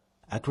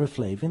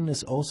 Acroflavin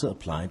is also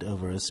applied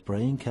over a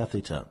spraying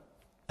catheter.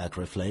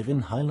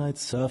 Acroflavin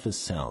highlights surface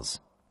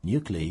cells.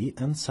 Nuclei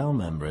and cell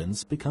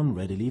membranes become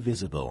readily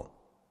visible.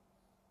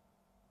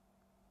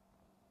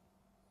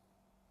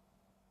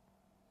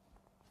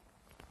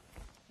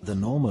 The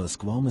normal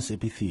squamous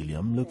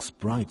epithelium looks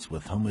bright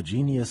with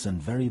homogeneous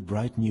and very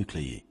bright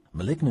nuclei.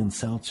 Malignant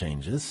cell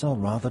changes are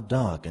rather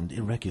dark and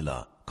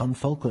irregular.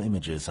 Confocal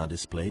images are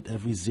displayed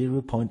every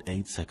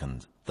 0.8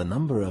 seconds. The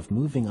number of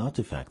moving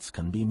artifacts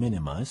can be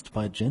minimized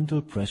by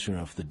gentle pressure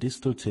of the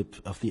distal tip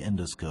of the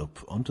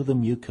endoscope onto the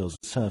mucosal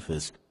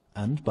surface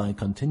and by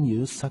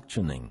continuous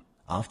suctioning.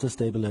 After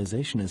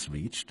stabilization is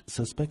reached,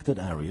 suspected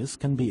areas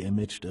can be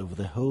imaged over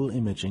the whole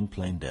imaging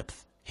plane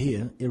depth.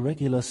 Here,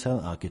 irregular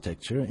cell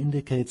architecture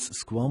indicates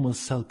squamous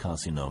cell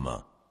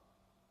carcinoma.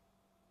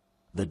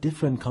 The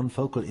different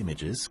confocal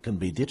images can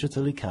be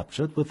digitally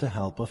captured with the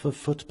help of a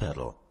foot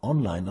pedal.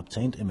 Online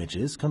obtained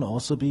images can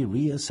also be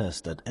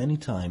reassessed at any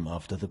time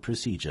after the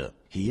procedure.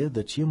 Here,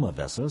 the tumor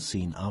vessel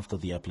seen after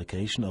the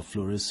application of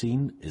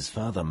fluorescein is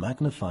further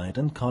magnified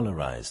and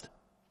colorized.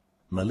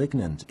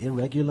 Malignant,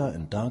 irregular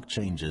and dark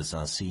changes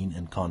are seen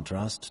in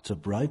contrast to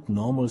bright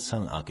normal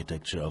cell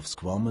architecture of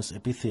squamous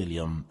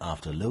epithelium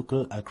after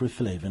local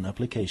acroflavin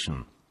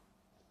application.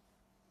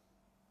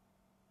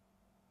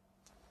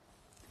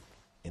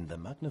 In the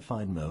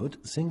magnified mode,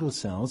 single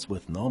cells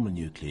with normal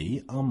nuclei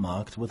are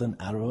marked with an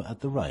arrow at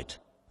the right.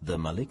 The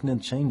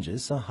malignant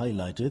changes are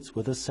highlighted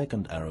with a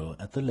second arrow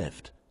at the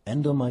left.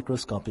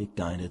 Endomicroscopic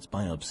guided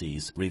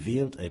biopsies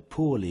revealed a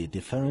poorly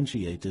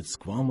differentiated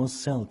squamous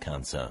cell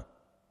cancer.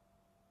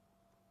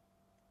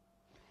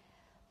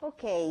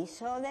 Okay,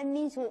 so that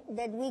means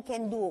that we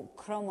can do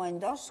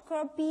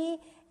chromoendoscopy.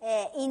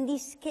 In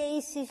this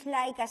case, it's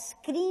like a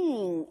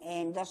screening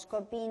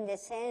endoscopy in the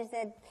sense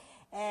that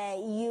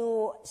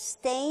you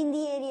stain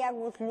the area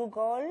with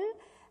Lugol,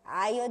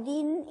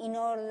 iodine, in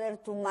order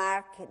to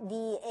mark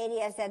the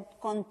areas that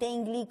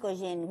contain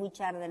glycogen, which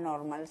are the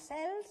normal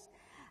cells,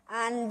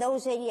 And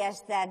those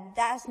areas that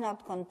does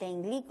not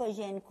contain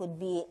glycogen could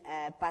be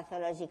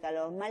pathological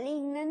or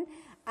malignant.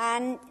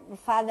 And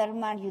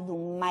furthermore, you do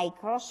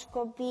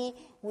microscopy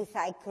with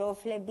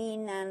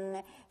acroflebin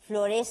and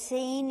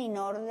fluorescein in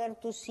order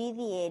to see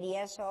the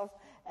areas of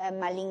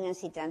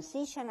malignancy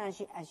transition.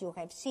 As you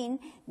have seen,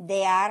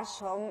 there are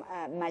some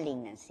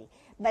malignancy.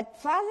 But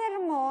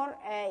furthermore,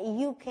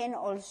 you can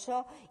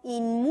also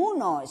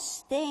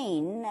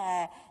immunostain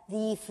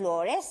the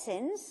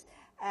fluorescence,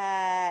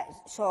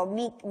 so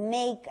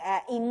make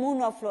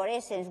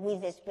immunofluorescence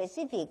with a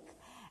specific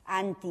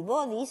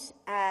antibodies.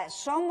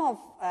 Some of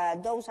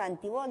those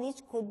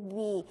antibodies could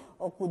be,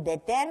 or could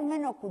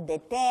determine, or could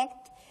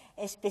detect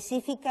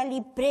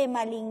specifically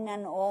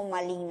pre-malignant or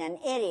malignant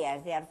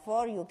areas.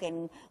 Therefore, you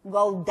can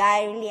go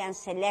directly and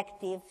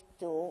selective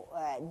to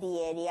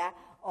the area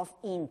of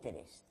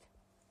interest.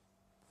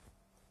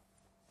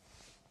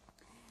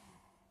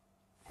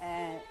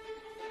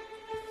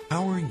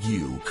 How are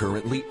you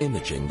currently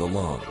imaging the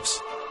lungs?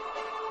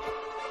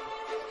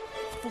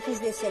 This is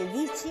the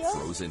Cellvizio.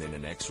 Frozen in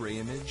an X-ray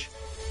image?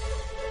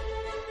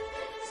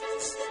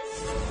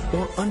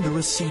 Or under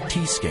a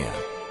CT scan?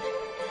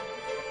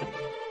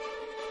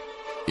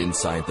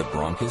 Inside the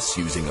bronchus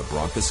using a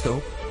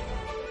bronchoscope?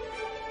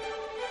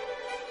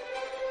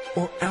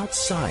 Or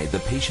outside the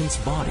patient's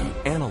body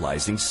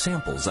analyzing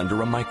samples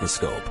under a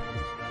microscope?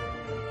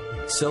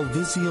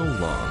 Cellvizio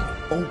Lung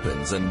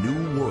opens a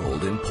new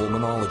world in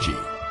pulmonology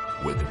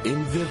with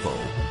in vivo,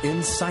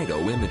 in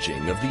situ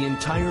imaging of the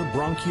entire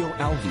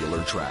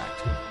bronchoalveolar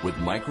tract with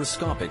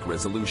microscopic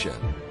resolution.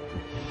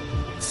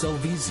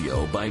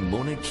 Cellvizio by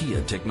Mauna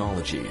Kea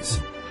Technologies.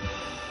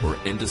 For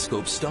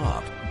endoscope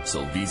stop,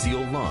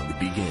 Cellvizio Lung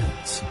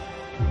begins.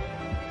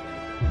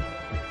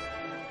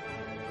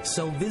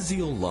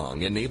 Cellvizio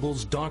Lung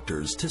enables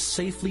doctors to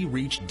safely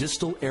reach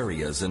distal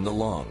areas in the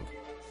lung.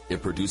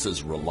 It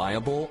produces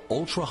reliable,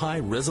 ultra-high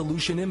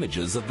resolution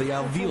images of the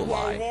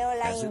alveoli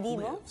as it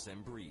lives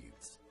and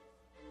breathes.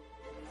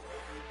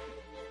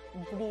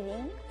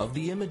 Of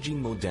the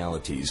imaging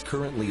modalities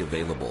currently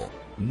available,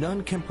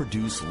 none can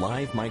produce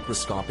live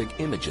microscopic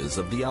images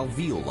of the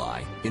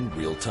alveoli in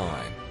real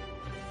time.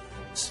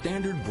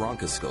 Standard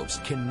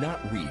bronchoscopes cannot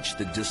reach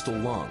the distal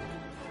lung,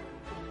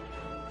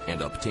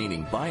 and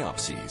obtaining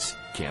biopsies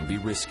can be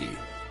risky.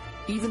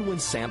 Even when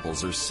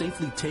samples are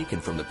safely taken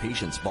from the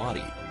patient's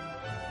body,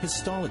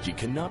 histology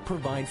cannot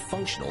provide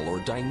functional or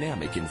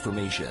dynamic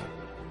information.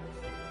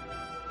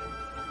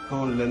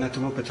 Quand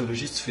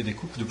l'anatomopathologiste fait des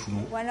coupes de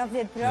poumons, one of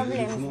the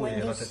problems when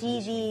you see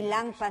the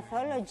lung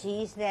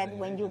pathology is that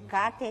when you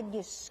cut it,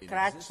 you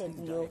scratch it,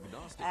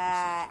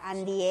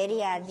 and the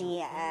area,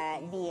 the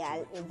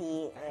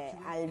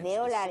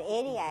alveolar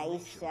area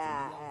is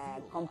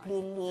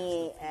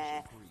completely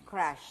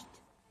crushed.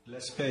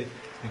 L'aspect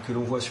que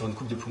l'on voit sur une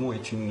coupe de poumon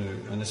est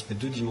un aspect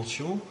de 2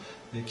 dimensions,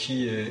 et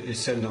qui est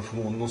celle d'un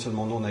poumon non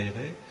seulement non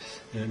aéré,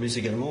 mais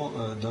également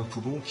d'un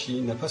poumon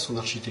qui n'a pas son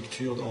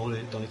architecture dans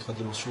les 3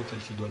 dimensions telles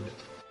qu'il doit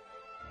l'être.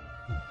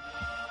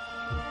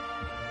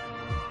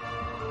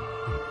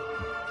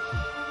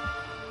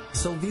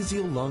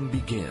 Cellvizio Lung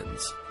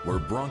begins where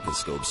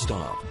bronchoscopes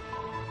stop.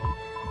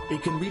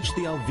 It can reach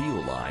the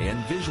alveoli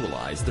and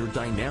visualize their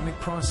dynamic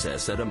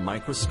process at a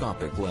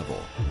microscopic level.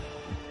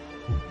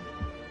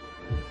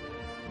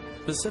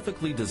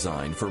 Specifically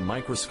designed for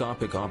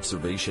microscopic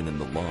observation in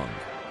the lung,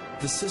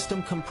 the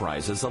system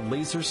comprises a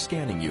laser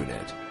scanning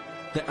unit,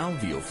 the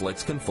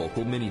Alveoflex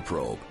confocal mini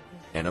probe,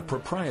 and a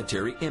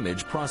proprietary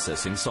image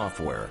processing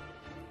software.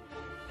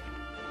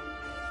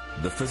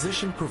 The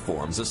physician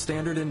performs a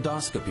standard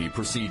endoscopy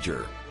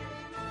procedure.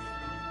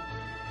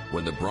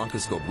 When the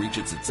bronchoscope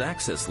reaches its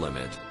access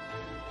limit,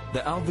 the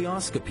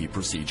alveoscopy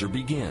procedure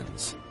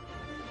begins.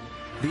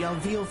 The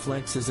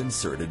Alveoflex is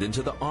inserted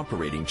into the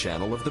operating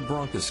channel of the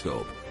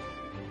bronchoscope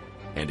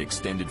and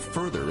extended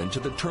further into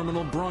the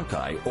terminal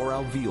bronchi or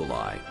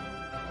alveoli.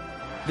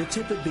 The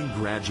tip had been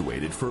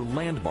graduated for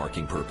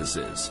landmarking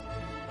purposes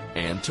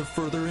and to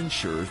further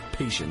ensure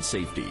patient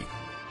safety.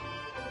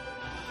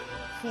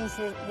 Since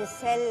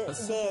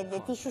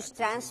the tissue is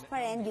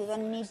transparent, you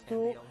don't need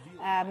to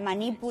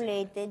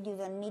manipulate it, you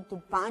don't need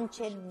to punch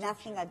it,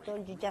 nothing at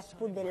all. You just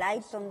put the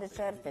light on the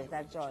surface,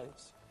 that's all.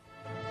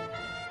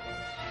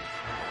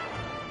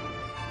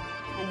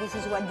 And this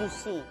is what you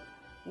see.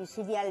 You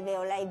see the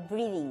alveoli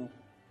breathing.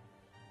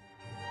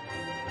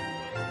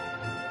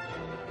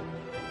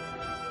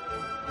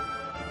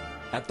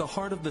 At the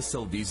heart of the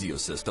Cellvizio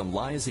system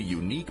lies a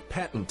unique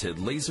patented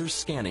laser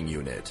scanning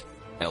unit,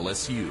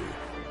 LSU.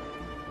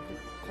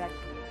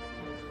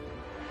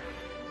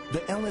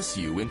 The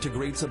LSU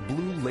integrates a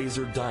blue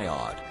laser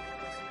diode.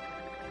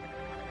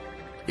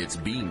 Its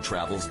beam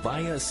travels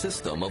via a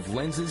system of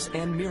lenses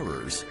and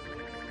mirrors,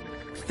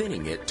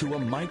 thinning it to a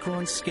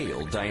micron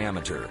scale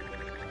diameter.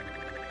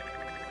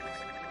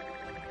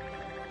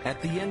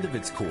 At the end of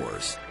its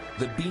course,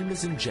 the beam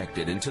is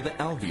injected into the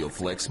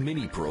Alveoflex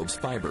mini probe's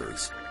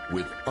fibers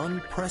with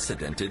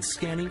unprecedented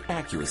scanning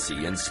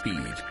accuracy and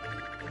speed.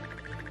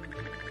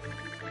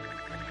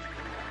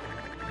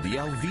 The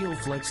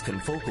Alveoflex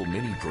confocal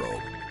mini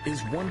probe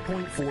is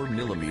 1.4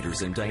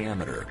 millimeters in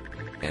diameter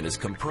and is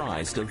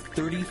comprised of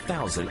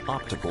 30,000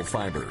 optical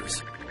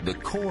fibers. The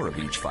core of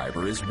each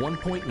fiber is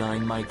 1.9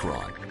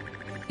 micron.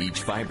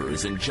 Each fiber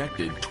is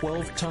injected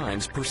 12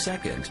 times per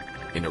second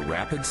in a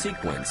rapid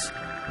sequence,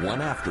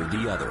 one after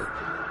the other.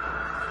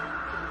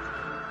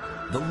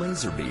 The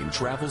laser beam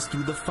travels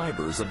through the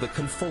fibers of the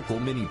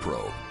confocal mini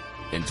probe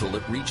until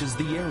it reaches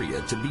the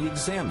area to be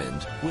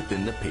examined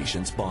within the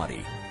patient's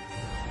body.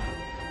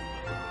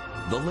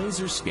 The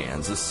laser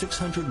scans a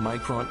 600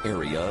 micron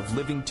area of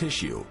living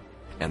tissue,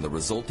 and the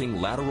resulting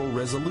lateral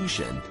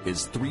resolution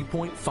is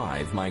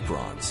 3.5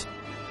 microns.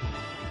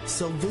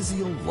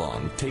 Cellvisial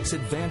lung takes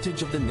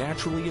advantage of the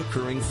naturally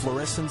occurring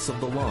fluorescence of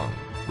the lung,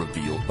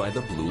 revealed by the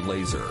blue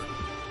laser.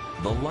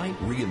 The light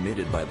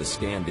re-emitted by the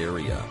scanned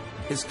area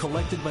is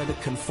collected by the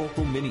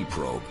confocal mini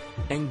probe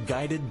and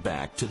guided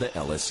back to the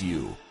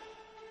LSU.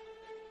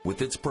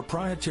 With its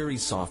proprietary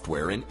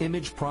software and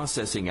image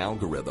processing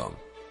algorithm,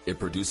 it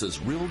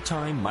produces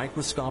real-time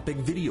microscopic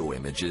video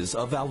images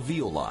of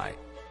alveoli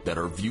that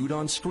are viewed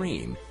on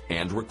screen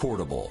and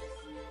recordable.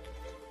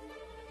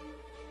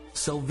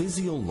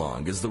 Cellvisial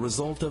lung is the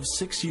result of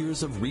 6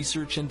 years of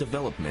research and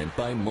development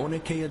by Mauna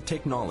Kea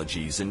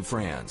Technologies in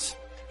France.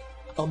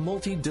 A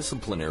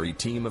multidisciplinary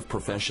team of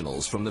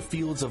professionals from the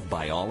fields of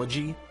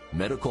biology,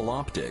 medical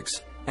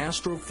optics,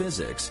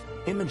 astrophysics,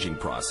 imaging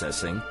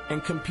processing,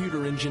 and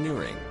computer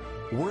engineering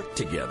work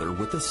together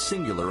with a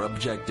singular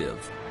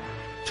objective: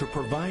 to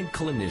provide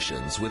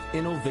clinicians with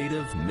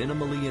innovative,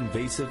 minimally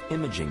invasive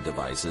imaging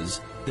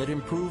devices that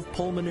improve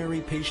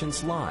pulmonary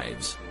patients'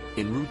 lives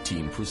in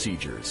routine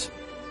procedures.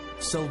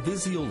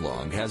 Cellvisial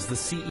lung has the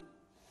CE.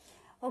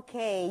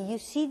 Okay, you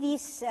see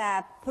this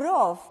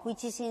probe,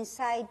 which is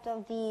inside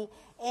of the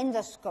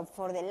endoscope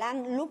for the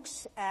lung,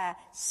 looks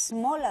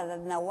smaller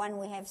than the one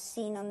we have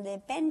seen on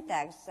the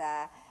Pentax,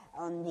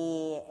 on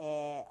the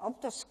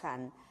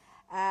Optoscan.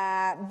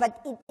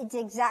 But it's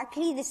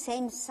exactly the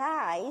same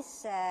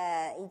size.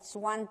 It's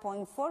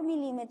 1.4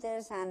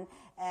 millimeters and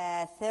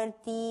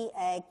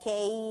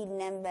 30K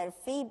number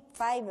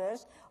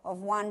fibers of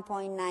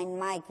 1.9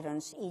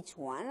 microns each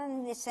one,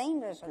 and the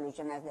same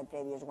resolution as the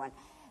previous one.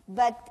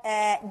 But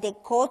the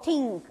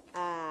coating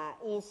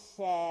is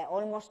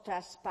almost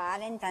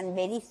transparent and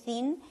very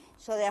thin,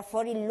 so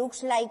therefore it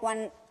looks like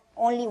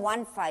only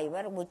one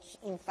fiber, which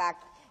in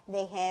fact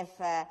they have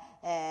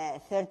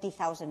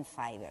 30,000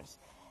 fibers.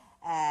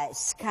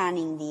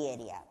 Scanning the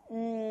area.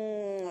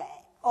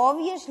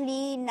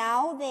 Obviously,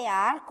 now there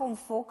are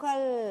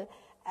confocal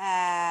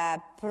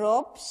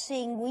probes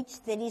in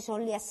which there is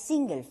only a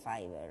single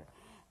fiber.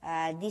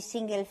 This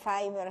single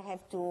fiber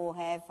have to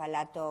have a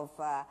lot of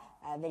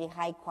very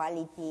high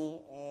quality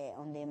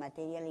on the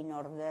material in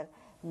order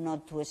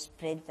not to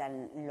spread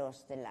and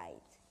lose the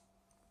light.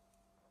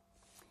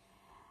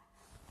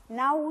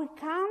 Now we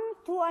come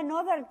to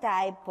another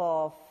type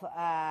of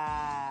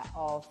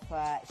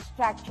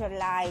structured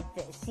light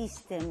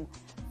system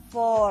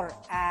for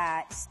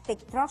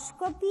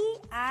spectroscopy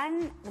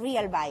and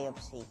real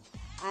biopsy.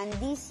 And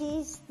this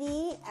is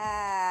the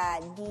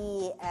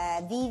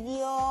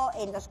video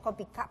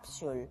endoscopic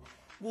capsule.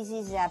 This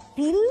is a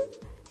pill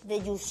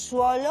that you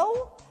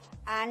swallow,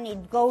 and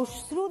it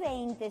goes through the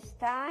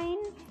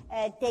intestine,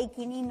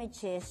 taking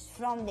images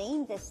from the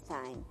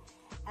intestine.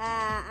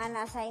 And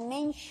as I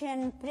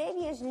mentioned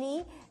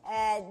previously,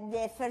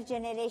 the first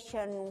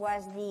generation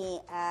was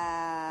the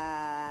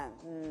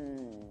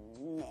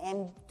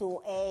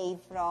M2A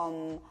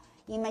from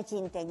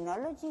Imaging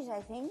Technologies,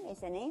 I think is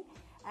the name.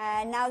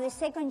 Now the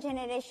second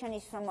generation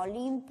is from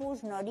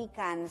Olympus, Norika,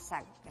 and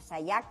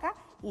Sayaka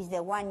is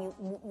the one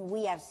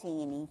we are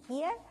seeing in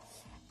here.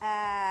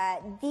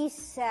 The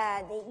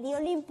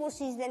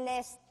Olympus is the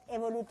less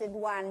evolved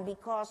one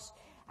because,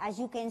 as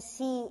you can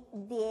see,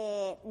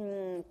 the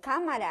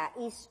camera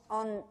is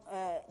on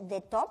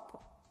the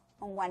top,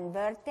 on one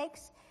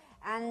vertex,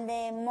 and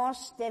the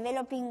most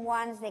developing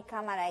ones, the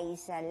camera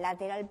is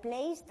lateral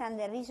placed, and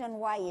the reason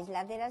why it's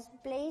lateral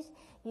placed,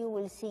 you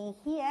will see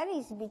here,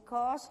 is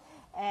because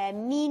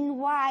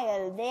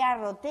meanwhile they are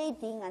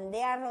rotating, and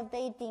they are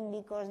rotating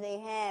because they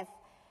have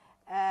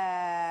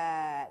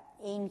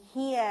in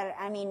here,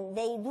 I mean,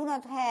 they do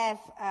not have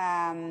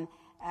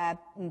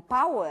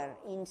power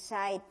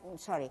inside,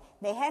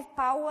 they have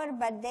power,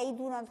 but they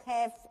do not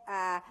have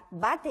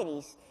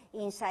batteries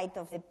inside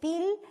of the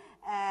pill.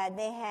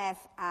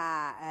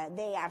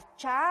 They are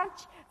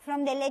charged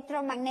from the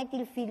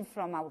electromagnetic field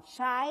from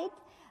outside,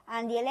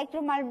 and the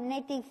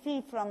electromagnetic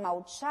field from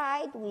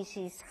outside, which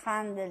is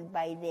handled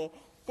by the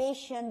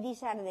patient.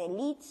 These are the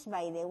leads,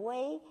 by the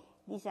way.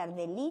 These are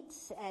the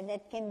leads,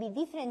 that can be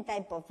different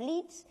type of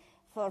leads,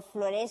 for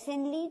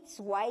fluorescent leads,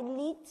 white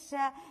leads,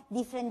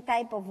 different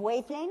type of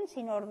wavelengths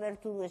in order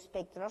to do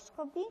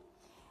spectroscopy.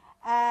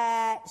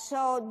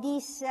 So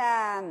these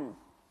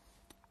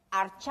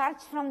are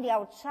charged from the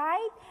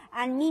outside,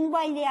 and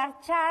meanwhile they are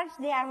charged,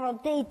 they are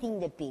rotating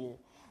the pill.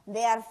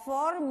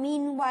 Therefore,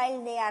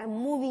 meanwhile they are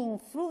moving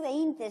through the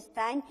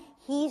intestine,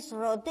 he is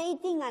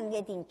rotating and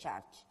getting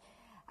charged,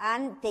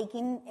 and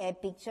taking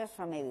pictures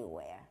from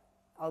everywhere.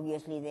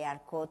 obviously they are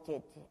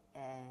coated.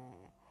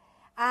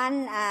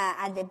 And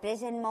at the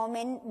present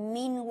moment,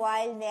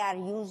 meanwhile, they are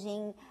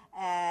using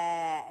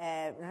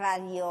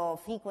radio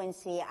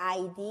frequency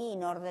ID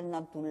in order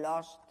not to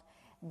lose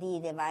the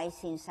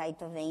device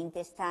inside of the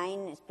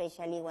intestine,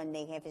 especially when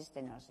they have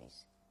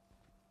stenosis.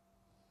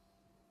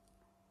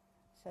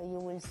 So you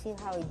will see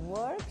how it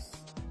works.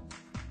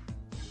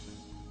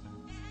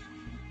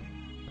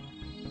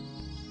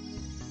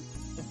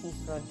 It is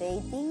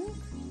rotating,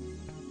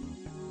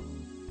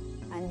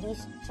 and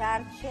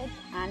discharge it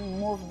and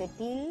move the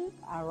pill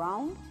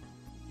around,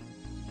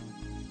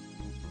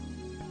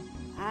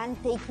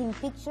 and taking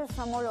pictures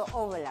from all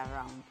over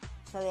around.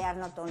 So they are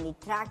not only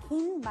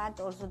tracking, but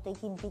also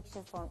taking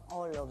pictures from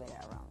all over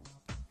around.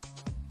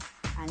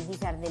 And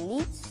these are the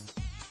lids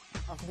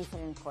of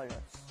different colors.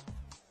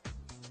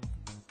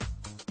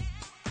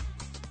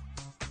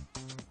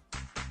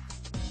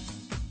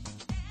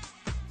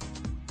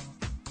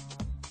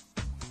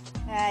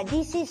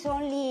 This is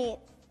only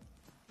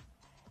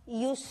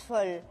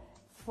useful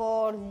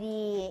for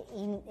the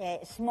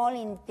small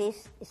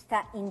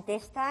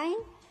intestine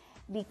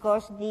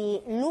because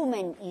the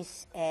lumen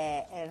is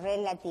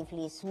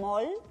relatively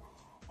small,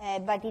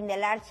 but in the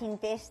large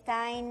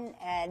intestine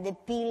the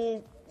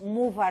pill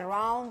move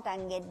around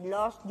and get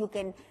lost. You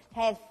can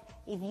have,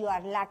 if you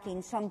are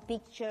lucky, some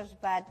pictures,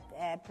 but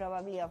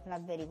probably of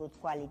not very good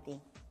quality.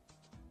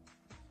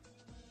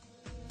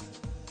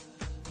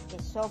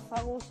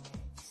 Esophagus.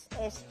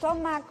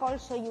 Stomach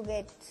also you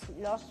get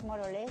lost more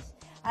or less,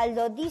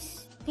 although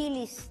this pill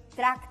is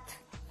tracked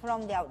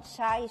from the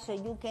outside, so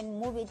you can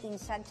move it in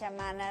such a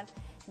manner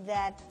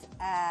that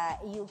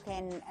you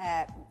can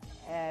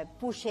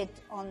push it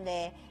on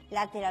the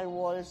lateral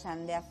walls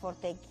and therefore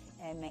take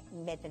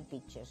better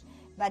pictures.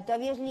 But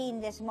obviously in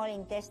the small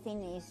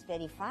intestine is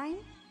very fine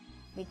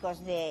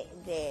because the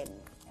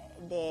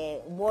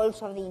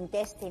walls of the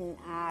intestine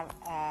are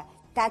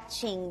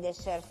touching the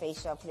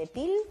surface of the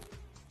pill.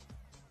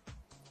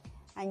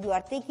 And you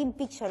are taking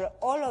pictures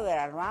all over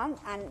around,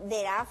 and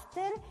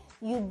thereafter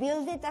you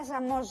build it as a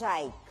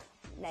mosaic,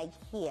 like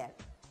here.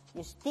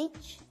 You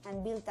stitch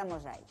and build a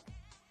mosaic.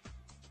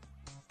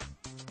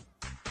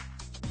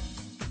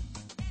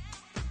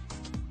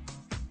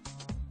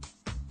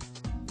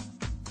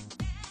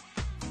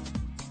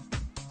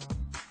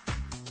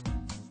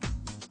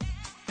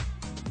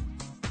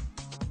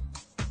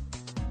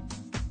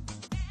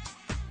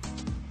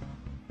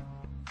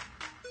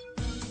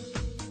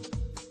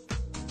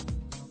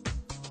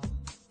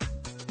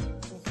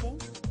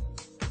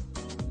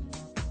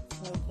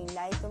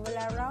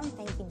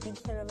 Taking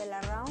picture of all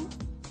around.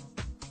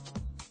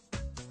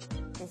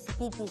 The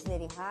speed is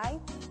very high,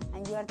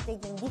 and you are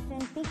taking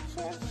different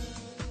pictures.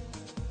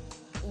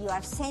 You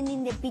are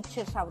sending the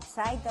pictures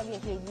outside.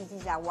 Obviously, this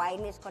is a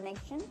wireless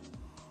connection.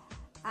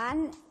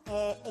 And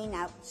in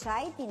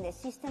the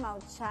system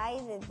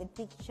outside, the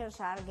pictures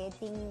are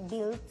getting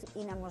built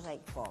in a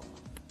mosaic form.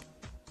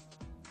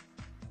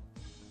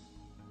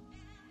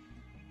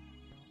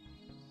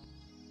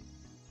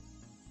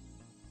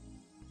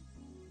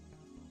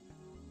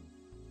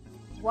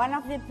 One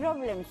of the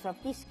problems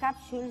of these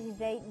capsules is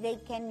they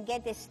can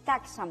get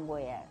stuck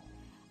somewhere.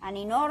 And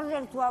in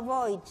order to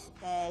avoid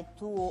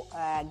to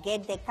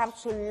get the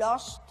capsule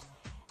lost,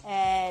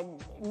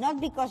 not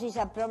because it's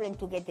a problem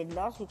to get it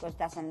lost, because it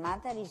doesn't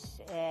matter.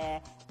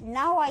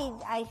 Now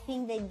I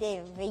think that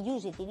they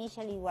reuse it.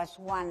 Initially it was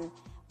one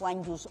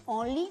use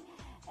only.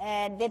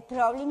 The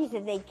problem is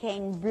that they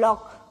can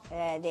block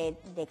the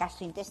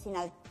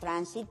gastrointestinal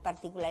transit,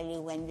 particularly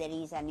when there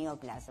is a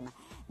neoplasm.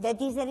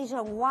 That is the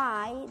reason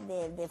why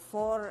the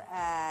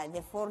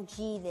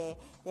 4G,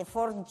 the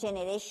fourth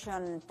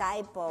generation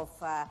type of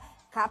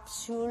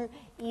capsule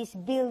is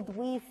built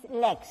with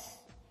legs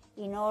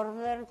in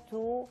order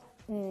to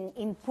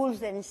impulse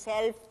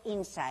themselves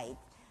inside.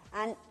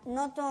 And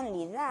not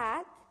only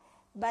that,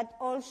 but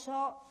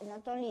also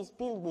not only is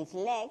built with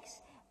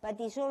legs, but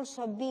it's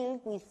also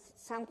built with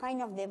some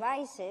kind of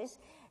devices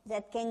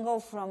that can go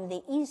from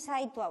the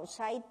inside to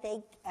outside,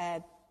 take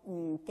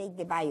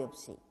the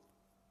biopsy.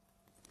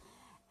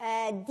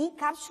 The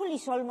capsule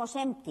is almost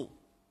empty.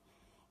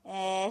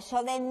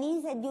 So that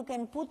means that you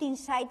can put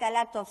inside a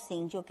lot of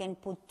things. You can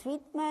put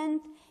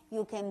treatment,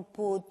 you can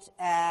put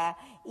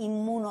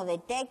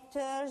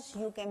immunodetectors,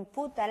 you can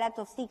put a lot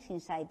of things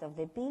inside of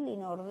the pill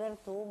in order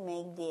to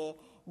make the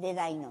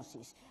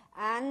diagnosis.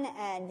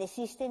 And the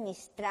system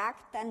is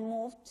tracked and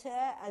moved,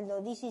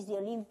 although this is the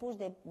Olympus,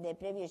 the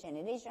previous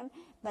generation,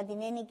 but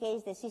in any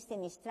case the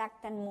system is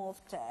tracked and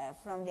moved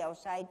from the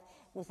outside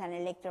with an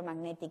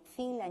electromagnetic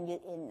field, and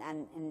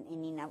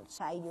in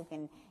outside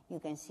you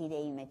can see the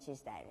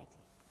images directly.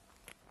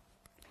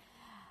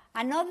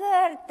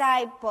 Another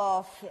type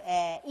of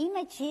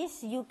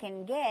images you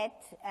can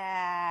get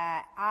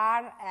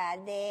are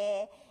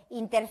the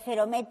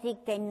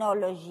interferometric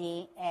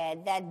technology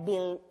that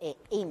build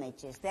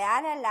images. There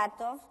are a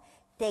lot of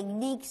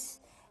techniques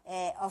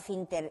of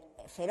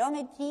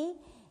interferometry,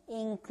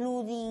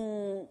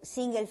 including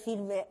single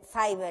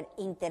fiber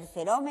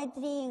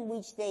interferometry, in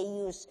which they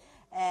use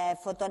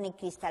photonic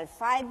crystal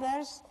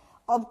fibers,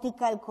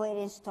 optical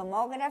coherence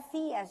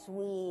tomography, as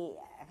we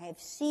have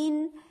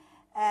seen,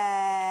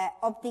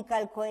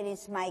 optical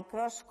coherence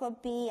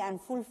microscopy, and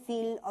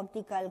full-field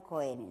optical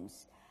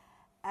coherence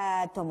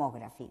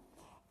tomography.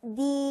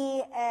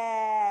 The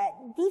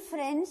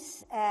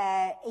difference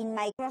in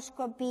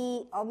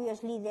microscopy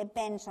obviously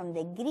depends on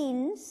the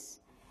greens.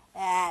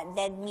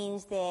 That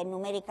means the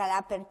numerical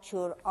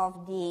aperture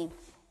of the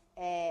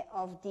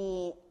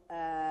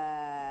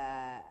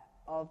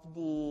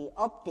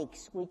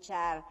optics, which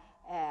are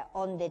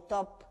on the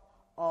top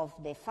of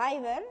the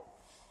fiber.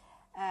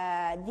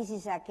 This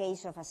is a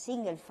case of a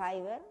single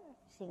fiber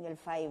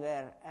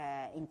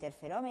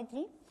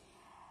interferometry.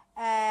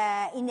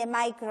 In the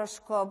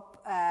microscope,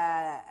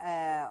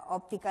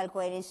 optical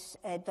coherence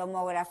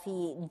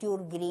tomography, your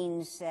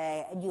greens,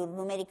 your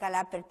numerical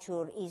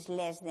aperture is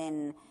is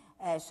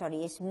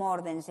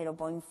more than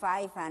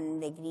 0.5,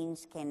 and the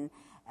greens can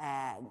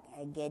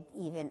get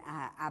even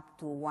up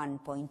to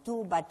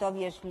 1.2. But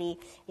obviously,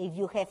 if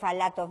you have a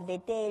lot of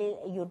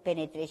detail, your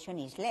penetration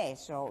is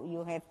less. So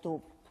you have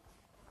to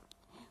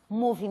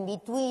move in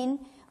between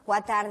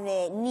what are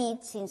the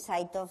needs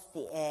inside of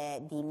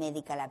the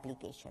medical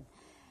application.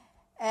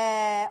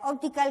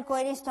 Optical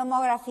coherence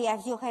tomography,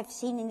 as you have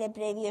seen in the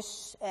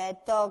previous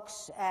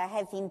talks,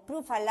 have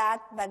improved a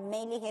lot, but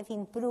mainly have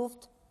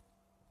improved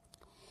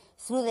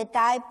through the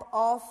type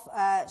of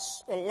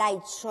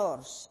light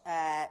source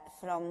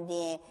from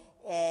the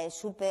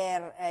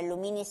super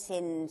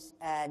luminescence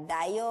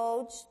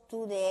diodes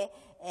to the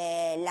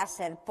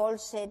laser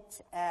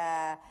pulsed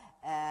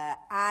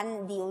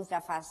and the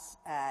ultra-fast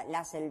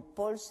laser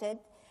pulsed.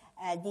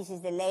 This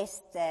is the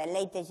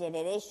latest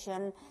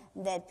generation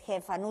that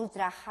have an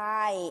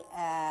ultra-high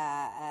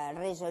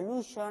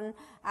resolution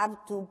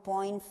up to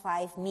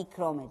 0.5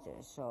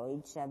 micrometers. So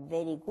it's a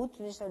very good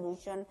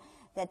resolution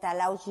that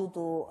allows you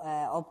to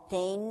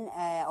obtain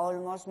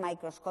almost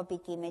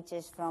microscopic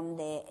images from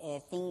the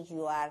things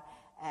you are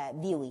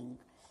viewing.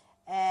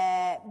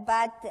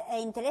 But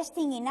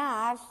interesting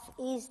enough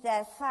is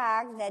the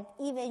fact that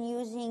even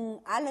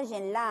using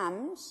halogen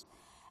lamps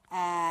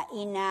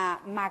in a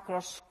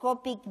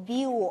macroscopic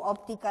view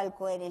optical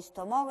coherence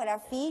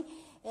tomography,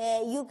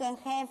 you can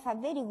have a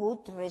very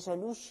good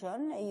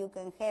resolution. You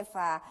can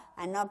have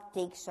an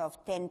optics of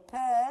 10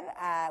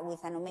 per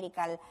with a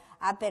numerical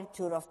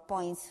aperture of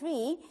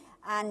 0.3,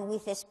 and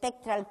with the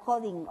spectral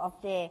coding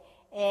of the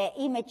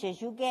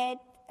images you get,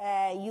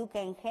 you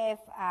can have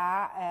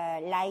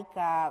like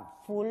a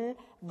full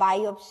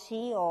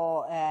biopsy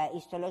or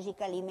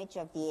histological image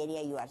of the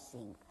area you are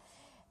seeing.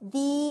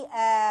 The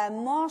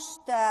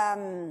most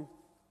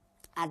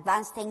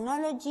advanced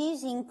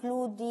technologies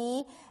include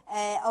the,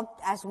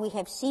 as we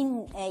have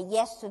seen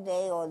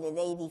yesterday or the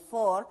day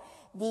before,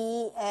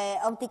 the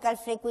optical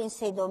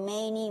frequency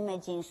domain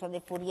imaging, so the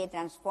Fourier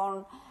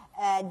transform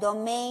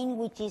domain,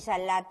 which is a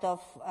lot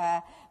of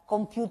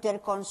computer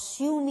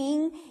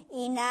consuming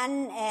in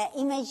an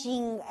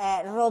imaging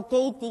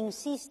rotating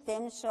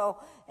system. So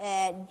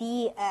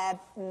the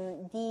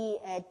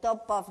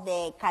top of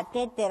the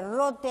catheter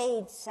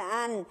rotates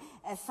and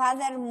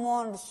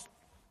furthermore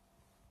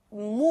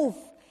move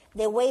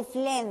the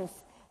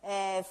wavelength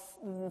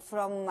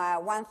from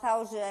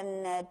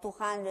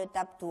 1,200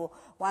 up to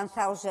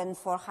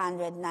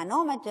 1,400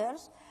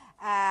 nanometers,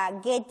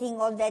 getting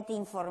all that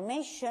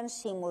information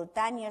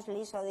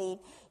simultaneously, so the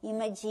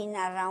imaging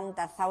around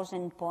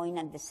 1,000 points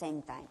at the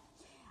same time.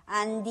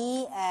 And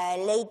the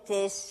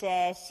latest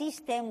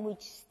system,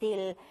 which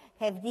still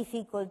have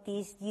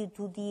difficulties due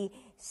to the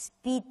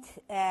speed,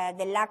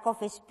 the lack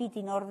of speed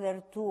in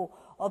order to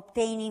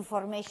obtain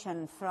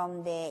information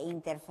from the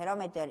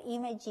interferometer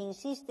imaging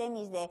system,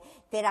 is the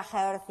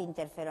terahertz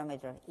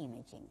interferometer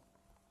imaging.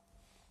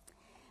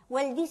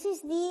 Well, this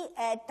is the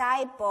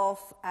type of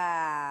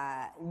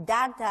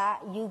data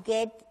you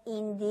get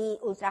in the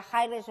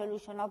ultra-high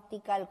resolution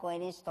optical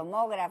coherence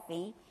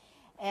tomography,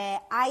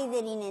 either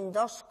in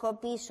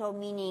endoscopy, so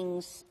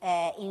meaning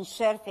in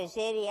surface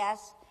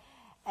areas,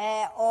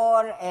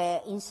 or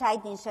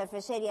inside in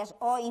surface areas,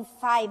 or in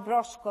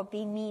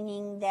fibroscopy,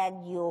 meaning that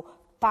you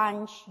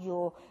punch,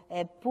 you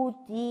put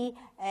the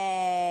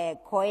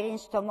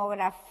coherence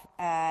tomograph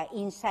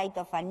inside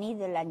of a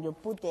needle and you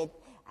put it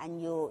and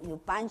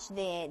you punch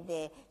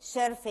the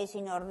surface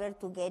in order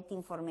to get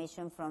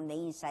information from the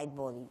inside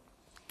body.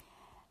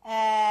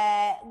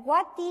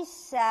 What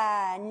is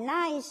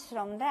nice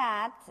from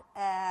that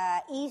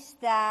is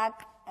that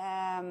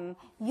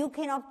you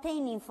can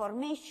obtain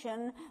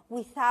information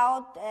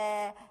without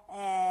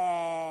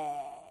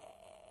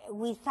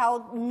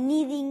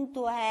needing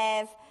to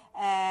have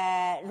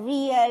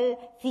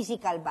real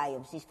physical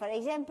biopsies. For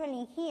example,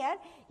 in here,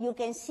 you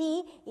can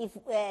see if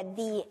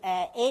the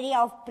area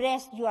of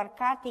breast you are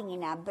cutting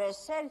in a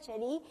breast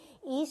surgery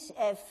is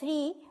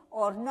free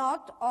or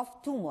not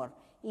of tumor.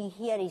 In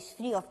here is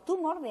free of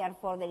tumor,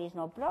 therefore there is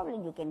no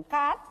problem, you can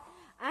cut.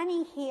 And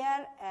in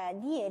here,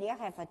 the area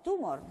have a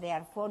tumor,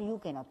 therefore you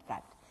cannot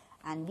cut.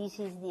 And this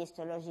is the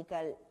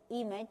histological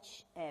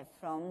image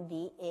from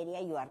the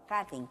area you are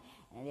cutting.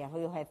 Therefore,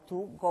 you have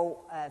to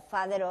go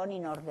further on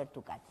in order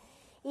to cut.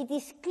 It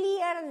is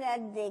clear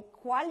that the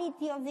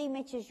quality of the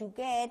images you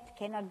get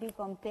cannot be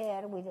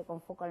compared with the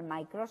confocal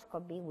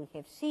microscopy we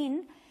have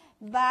seen,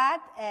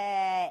 but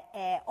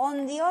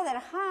on the other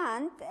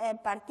hand,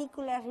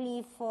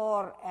 particularly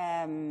for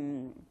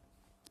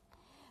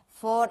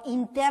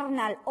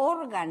internal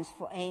organs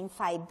in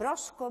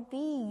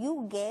fibroscopy,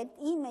 you get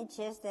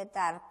images that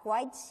are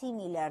quite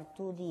similar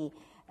to the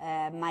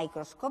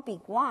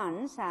microscopic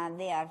ones, and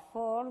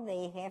therefore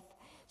they have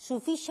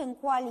sufficient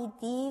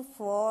quality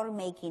for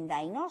making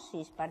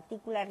diagnosis,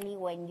 particularly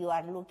when you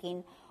are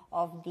looking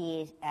of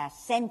the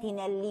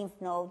sentinel lymph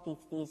node, if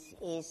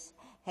this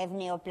have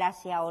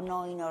neoplasia or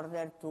no, in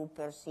order to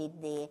proceed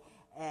the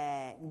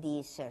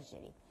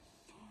surgery.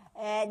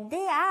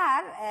 They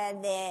are,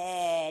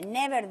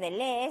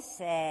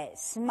 nevertheless,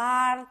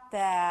 smart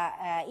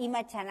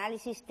image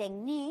analysis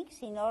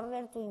techniques in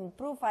order to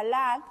improve a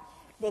lot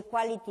the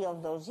quality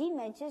of those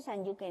images,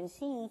 and you can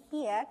see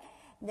here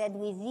that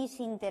with this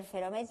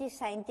interferometric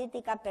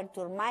synthetic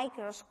aperture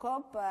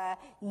microscope,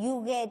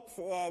 you get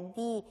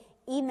the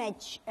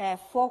image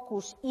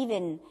focus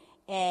even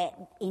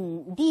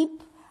in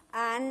deep,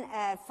 and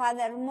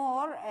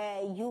furthermore,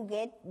 you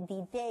get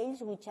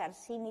details which are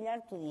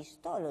similar to the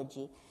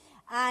histology.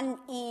 And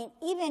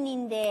even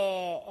in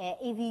the,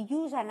 if you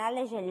use an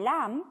halogen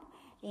lamp,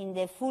 in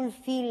the full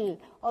field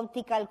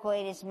optical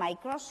coherence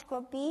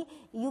microscopy,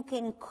 you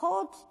can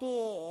coat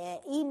the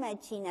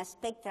image in a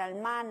spectral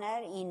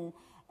manner in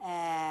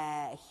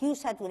hue,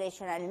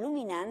 saturation, and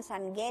luminance,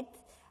 and get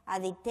a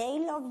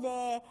detail of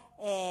the,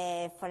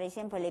 for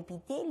example,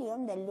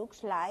 epithelium that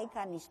looks like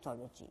an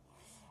histology.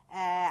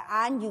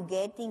 And you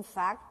get, in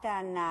fact,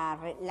 a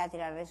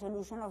lateral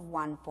resolution of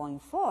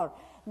 1.4.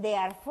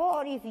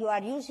 Therefore, if you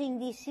are using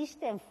this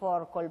system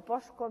for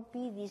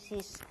colposcopy, this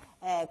is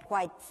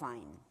quite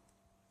fine.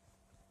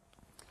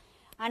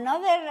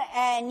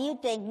 Another new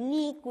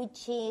technique,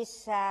 which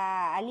is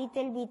a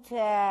little bit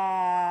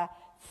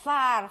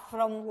far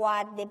from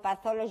what the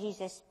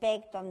pathologists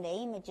expect on the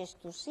images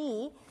to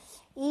see,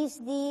 is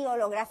the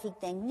holographic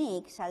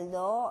techniques,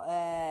 although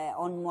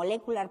on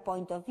molecular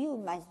point of view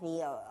it must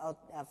be of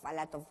a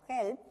lot of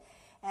help.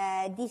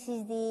 This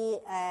is the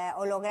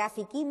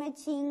holographic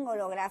imaging,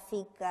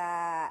 holographic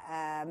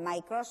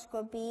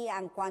microscopy,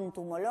 and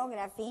quantum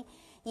holography.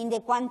 In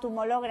the quantum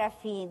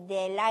holography,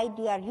 the light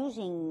you are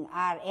using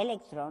are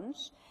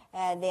electrons.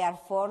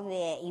 Therefore,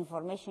 the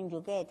information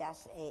you get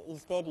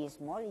is very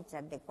small. It's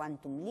at the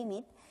quantum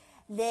limit.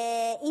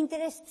 The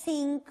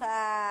interesting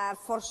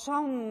for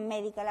some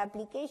medical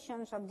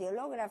applications of the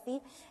holography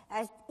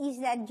is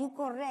that you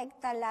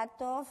correct a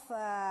lot of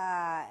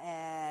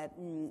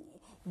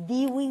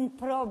viewing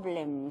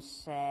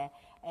problems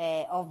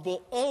of the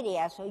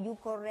area. So you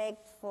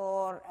correct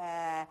for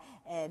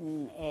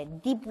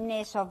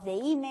deepness of the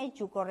image,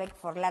 you correct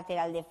for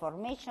lateral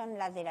deformation,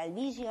 lateral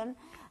vision,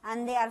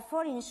 and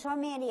therefore in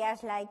some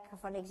areas, like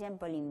for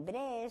example in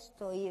breast,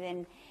 or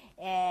even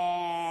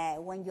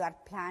when you are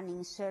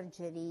planning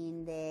surgery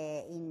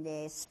in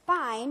the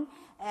spine,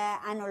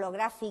 an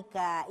holographic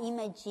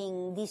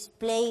imaging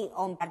display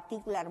on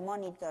particular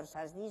monitors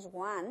as this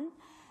one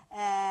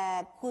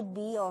could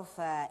be of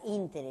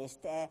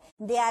interest.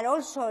 There are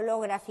also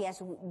holography, as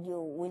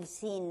you will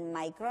see in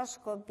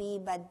microscopy,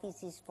 but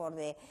this is for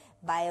the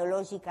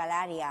biological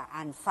area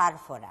and far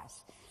for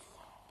us.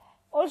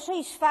 Also,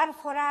 it's far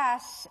for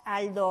us,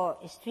 although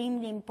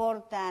extremely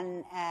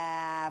important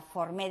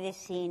for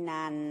medicine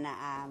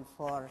and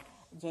for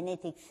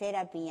genetic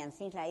therapy and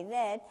things like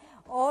that,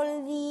 all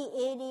the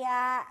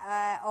area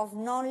of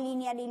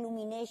nonlinear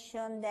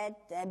illumination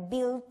that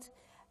built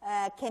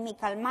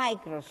chemical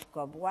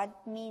microscope.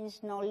 What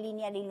means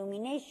nonlinear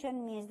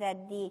illumination means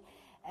that the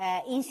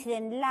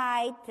incident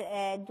light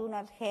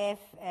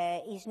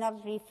is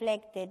not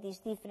reflected, is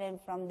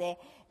different from the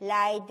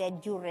light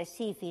that you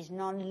receive, is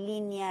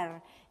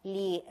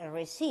non-linearly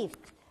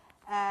received.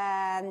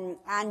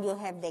 And you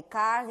have the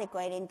CARS, the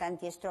coherent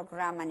anti-stroke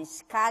Raman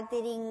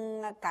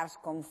scattering, CARS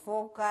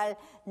confocal,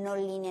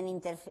 nonlinear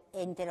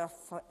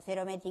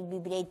interferometric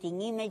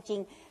vibrating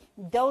imaging.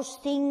 Those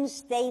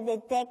things, they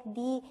detect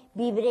the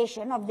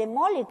vibration of the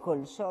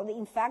molecules. So,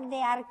 in fact,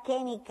 they are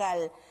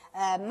chemical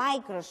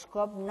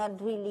microscope, not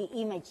really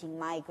imaging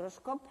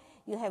microscope.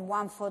 You have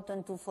one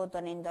photon, two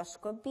photon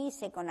endoscopy,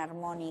 second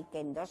harmonic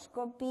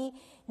endoscopy,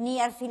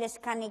 near field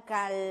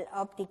scannical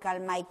optical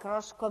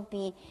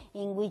microscopy,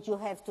 in which you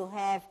have to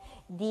have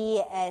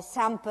the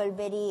sample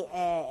very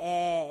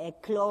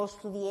close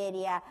to the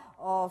area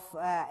of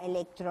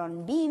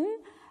electron beam.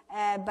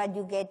 But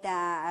you get,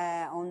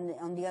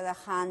 on the other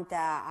hand,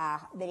 a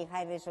very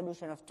high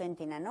resolution of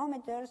 20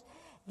 nanometers,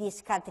 the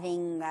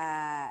scattering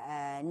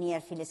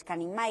near field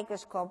scanning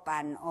microscope,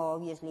 and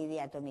obviously the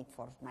atomic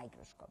force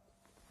microscope.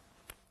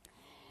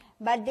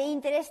 But the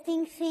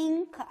interesting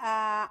thing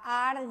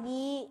are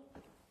the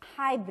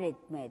hybrid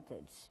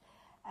methods.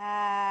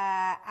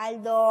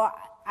 Although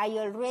I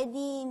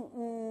already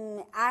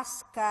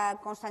asked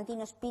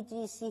Konstantinos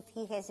Pitris if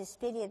he has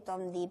experience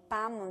on the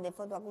PAM, on the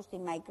photoacoustic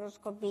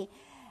microscopy,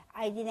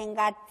 I didn't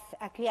get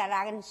a clear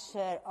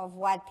answer of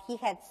what he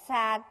had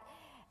said.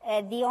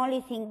 The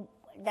only thing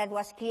that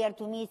was clear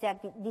to me is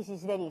that this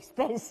is very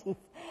expensive,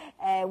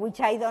 which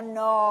I don't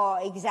know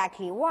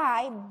exactly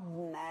why.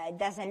 It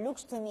doesn't look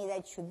to me that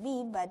it should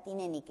be, but in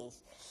any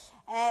case.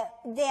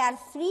 There are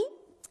three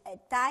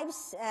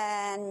types,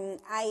 and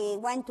I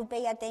want to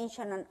pay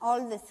attention on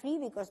all the three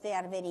because they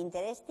are very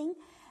interesting.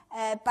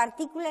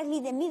 Particularly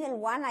the middle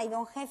one. I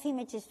don't have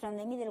images from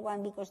the middle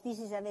one because this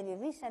is a very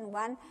recent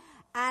one,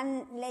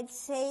 and let's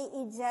say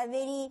it's a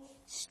very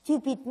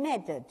stupid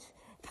method.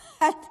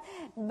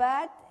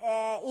 But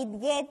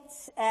it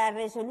gets a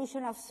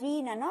resolution of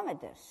 3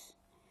 nanometers,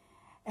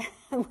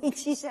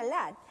 which is a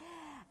lot.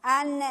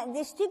 And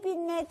the stupid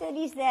method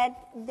is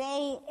that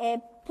they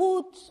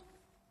put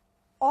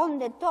on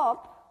the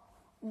top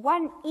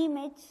one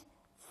image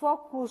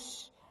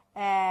focus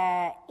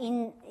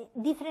in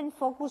different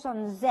focus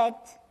on Z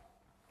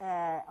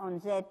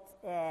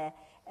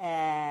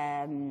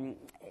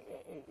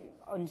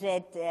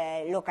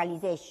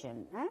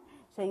localization.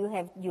 So you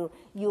have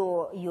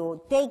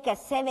you take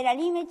several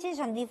images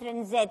on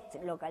different Z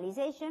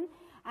localization,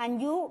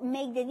 and you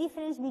make the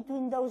difference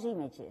between those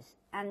images.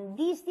 And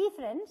this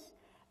difference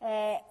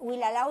will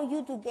allow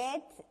you to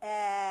get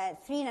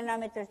 3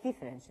 nanometer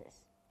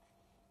differences.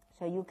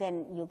 So you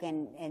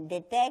can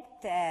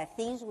detect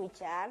things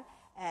which are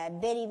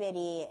very,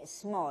 very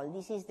small.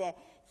 This is the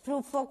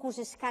through focus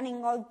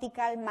scanning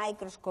optical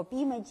microscope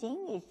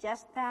imaging. It's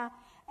just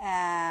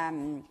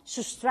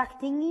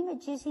subtracting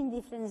images in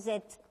different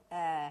Z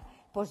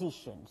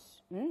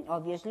positions.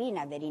 Obviously in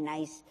a very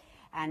nice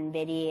and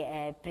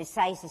very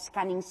precise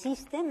scanning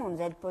system on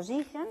Z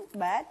position,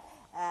 but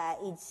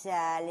it's,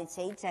 let's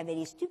say it's a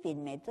very stupid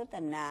method,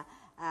 and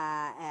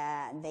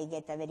they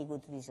get a very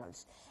good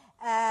results.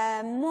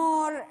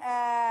 More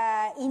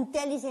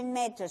intelligent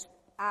methods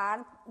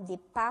are the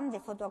PAM, the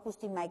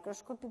photoacoustic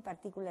microscopy,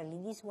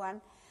 particularly this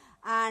one,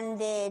 and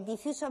the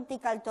diffuse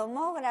optical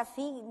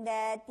tomography,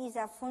 that is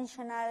a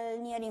functional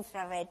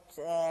near-infrared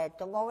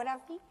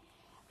tomography.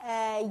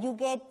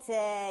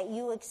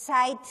 You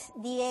excite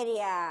the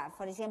area,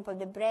 for example,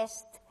 the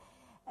breast,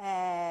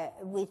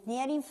 with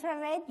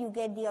near-infrared, you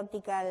get the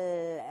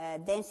optical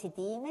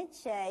density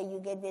image,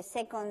 you get the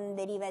second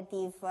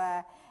derivative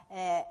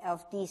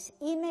of this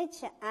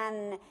image,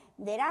 and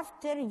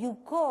thereafter you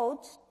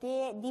code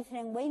the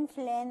different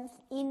wavelengths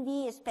in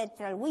the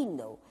spectral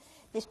window.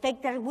 The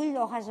spectral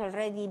window has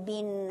already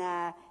been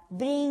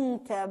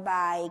brought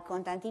by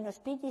Konstantinos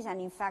Pritis,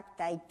 and in fact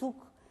I took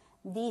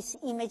these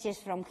images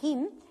from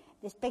him.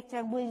 The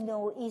spectral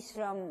window is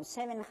from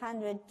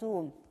 700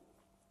 to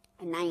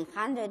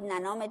 900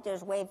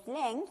 nanometers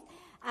wavelength,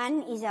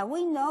 and is a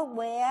window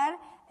where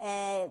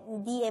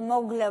the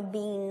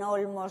hemoglobin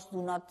almost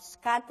do not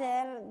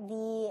scatter,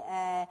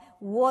 the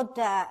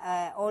water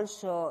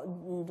also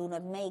do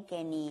not make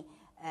any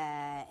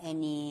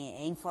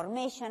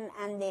information,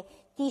 and the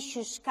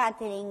tissue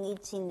scattering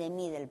is in the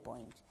middle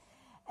point.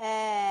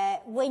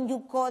 When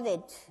you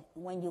coded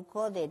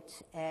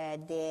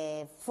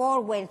the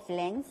 4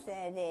 wavelengths,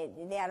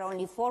 there are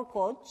only 4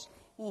 codes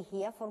in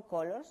here, 4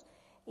 colors.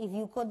 If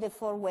you code the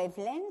 4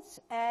 wavelengths,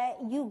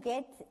 you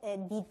get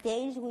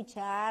details which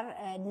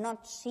are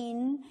not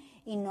seen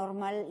in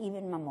normal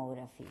even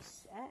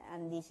mammographies.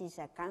 And this is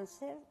a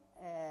cancer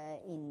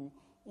in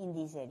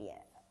this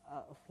area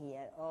of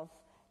here of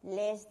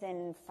less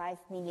than 5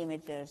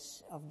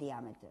 millimeters of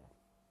diameter.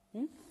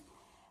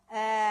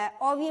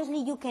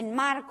 Obviously, you can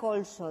mark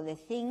also the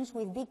things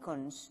with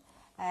beacons.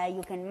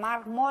 You can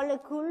mark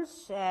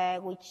molecules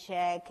which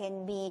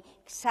can be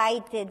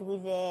excited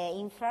with the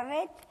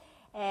infrared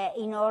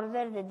in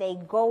order that they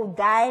go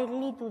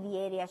directly to the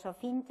areas of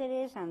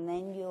interest, and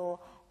then you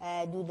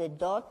do the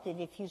dot, the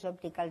diffuse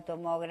optical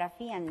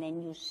tomography, and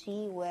then you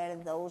see where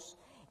those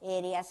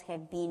areas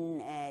have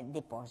been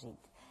deposited.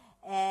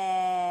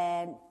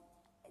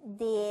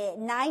 The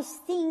nice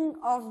thing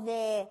of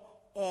the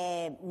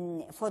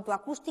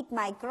photoacoustic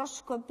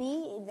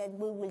microscopy that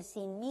we will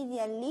see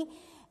immediately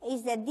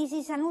is that this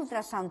is an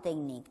ultrasound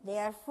technique.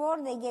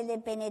 Therefore, they get the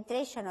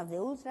penetration of the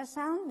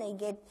ultrasound. They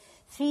get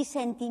 3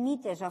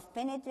 centimeters of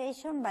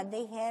penetration, but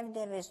they have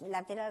the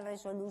lateral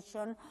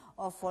resolution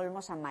of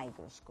almost a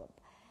microscope.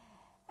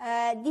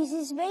 This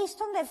is based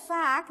on the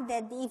fact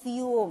that if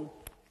you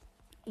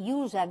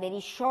use a very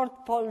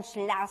short pulse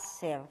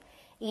laser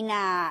in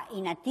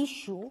a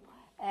tissue,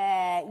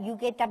 you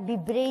get a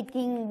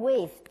vibrating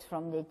wave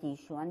from the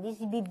tissue, and this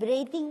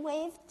vibrating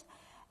wave,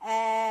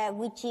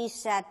 which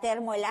is a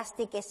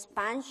thermoelastic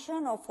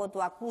expansion of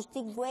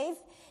photoacoustic wave,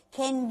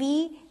 can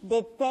be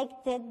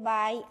detected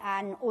by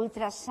an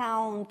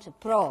ultrasound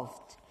probe.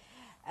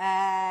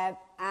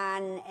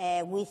 And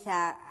with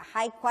a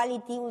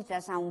high-quality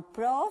ultrasound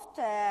probe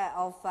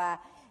of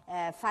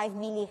 5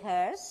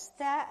 millihertz,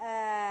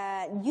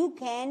 you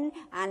can,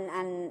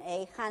 and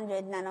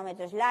 800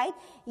 nanometers light,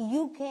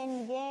 you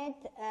can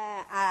get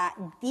a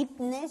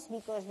deepness,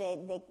 because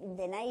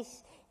the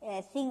nice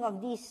thing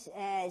of this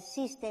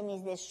system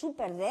is the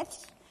super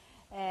depth.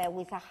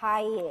 with a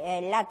high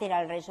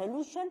lateral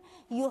resolution.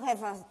 You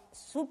have a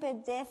super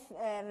depth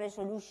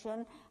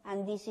resolution,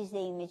 and this is the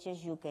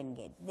images you can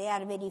get. There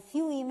are very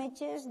few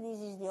images. This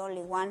is the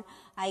only one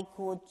I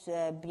could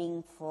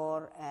bring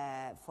for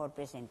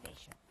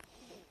presentation.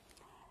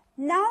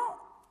 Now,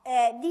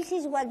 this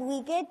is what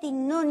we get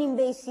in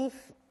non-invasive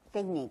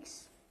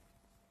techniques.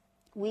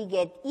 We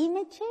get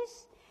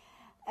images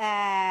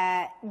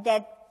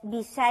that,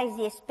 besides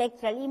the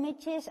spectral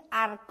images,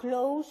 are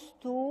close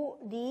to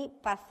the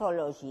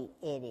pathology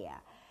area.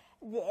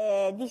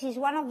 This is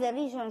one of the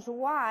reasons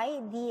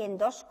why the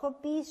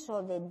endoscopists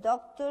or the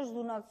doctors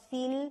do not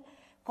feel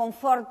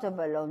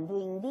comfortable on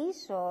doing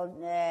this or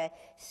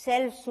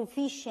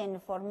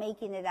self-sufficient for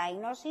making a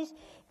diagnosis,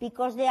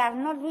 because they are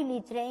not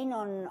really trained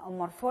on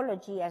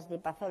morphology as the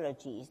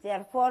pathology is.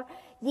 Therefore,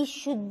 this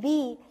should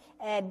be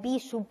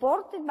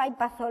supported by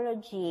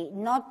pathology,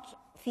 not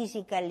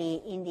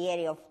physically in the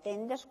area of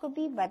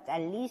endoscopy, but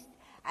at least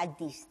at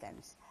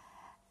distance.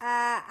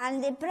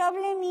 And the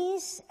problem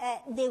is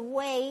the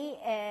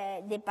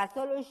way the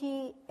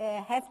pathology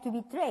have to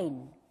be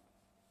trained.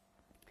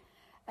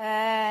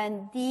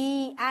 And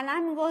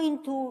I'm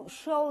going to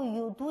show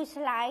you 2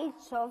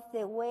 slides of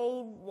the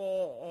way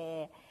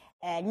the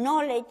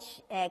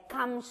knowledge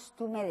comes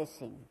to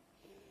medicine.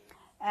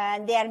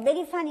 They are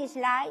very funny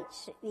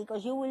slides,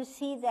 because you will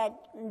see that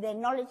the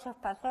knowledge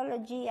of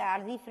pathology are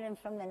different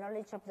from the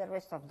knowledge of the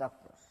rest of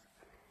doctors.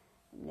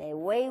 The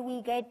way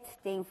we get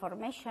the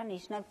information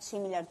is not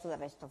similar to the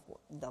rest of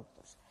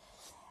doctors.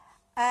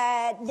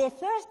 The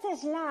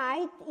first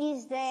slide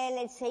is the,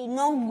 let's say,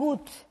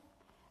 non-good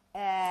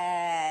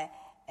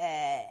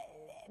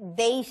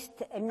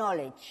based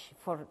knowledge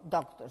for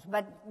doctors,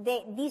 but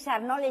these are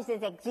knowledge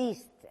that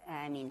exist.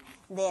 I mean,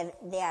 there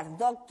are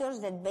doctors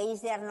that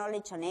base their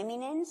knowledge on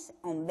eminence,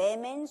 on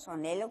vehemence,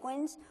 on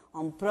eloquence,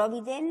 on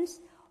providence,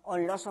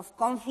 on loss of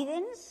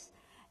confidence.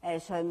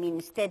 So I mean,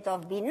 instead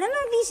of being, no,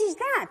 this is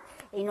that,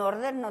 in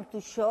order not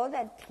to show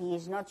that he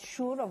is not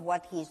sure of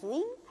what he is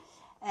doing.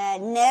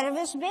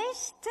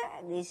 Nervous-based,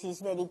 this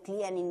is very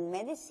clear in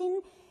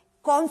medicine.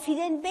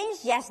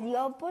 Confident-based, just the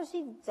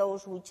opposite,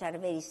 those which are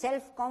very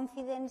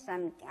self-confident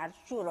and are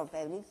sure of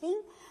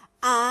everything.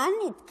 And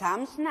it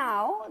comes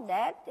now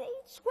that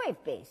it's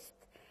wave-based.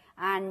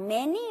 And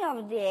many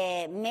of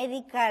the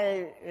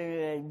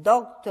medical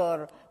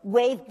doctor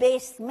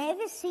wave-based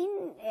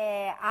medicine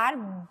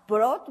are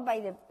brought by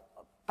the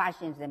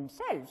patients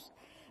themselves,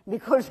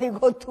 because they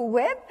go to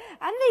web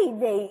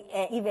and they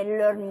even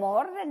learn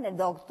more than the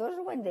doctors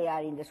when they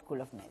are in the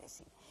School of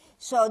Medicine.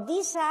 So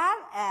these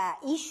are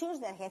issues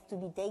that have to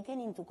be taken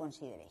into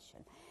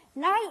consideration.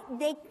 Now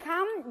they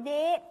come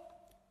the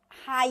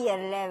higher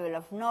level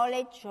of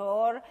knowledge,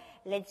 or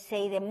let's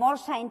say the more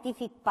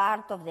scientific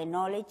part of the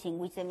knowledge in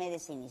which the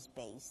medicine is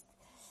based.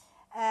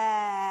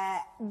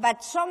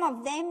 But some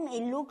of them,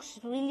 it looks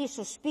really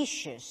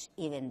suspicious,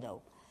 even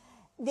though.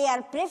 They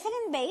are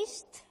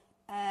preference-based,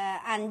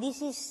 and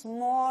this is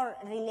more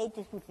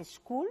related with the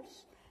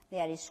schools.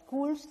 There are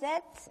schools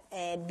that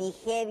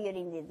behavior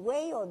in this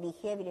way, or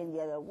behavior in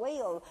the other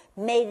way, or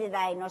made the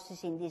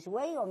diagnosis in this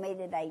way, or made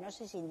the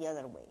diagnosis in the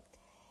other way.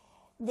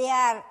 They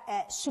are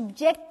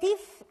subjective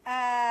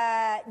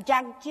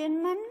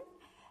judgment,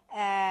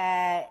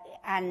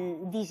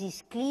 and this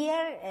is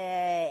clear.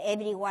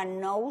 Everyone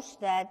knows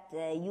that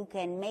you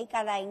can make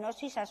a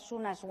diagnosis as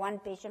soon as one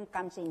patient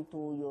comes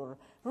into your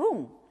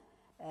room.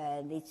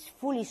 It's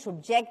fully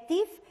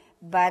subjective,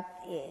 but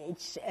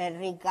it's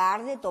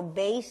regarded or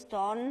based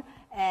on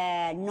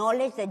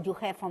knowledge that you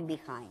have from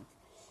behind.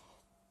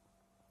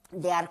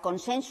 They are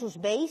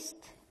consensus-based,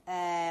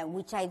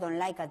 which I don't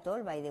like at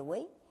all, by the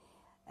way.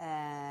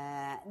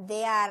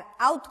 They are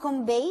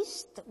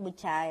outcome-based,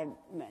 which I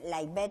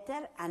like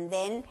better, and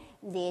then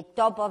the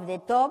top of the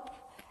top,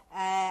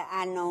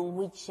 and on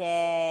which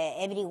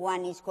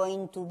everyone is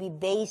going to be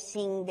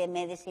basing the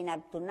medicine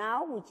up to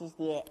now, which is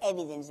the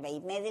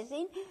evidence-based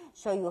medicine.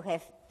 So you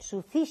have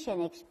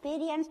sufficient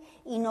experience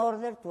in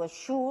order to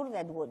assure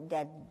that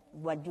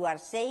what you are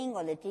saying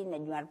or the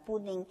treatment you are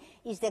putting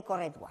is the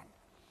correct one.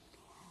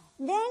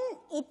 Then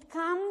it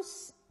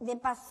comes the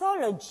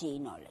pathology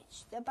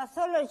knowledge. The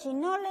pathology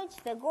knowledge,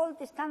 the gold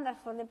standard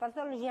for the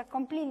pathology, are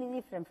completely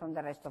different from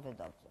the rest of the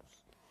doctors.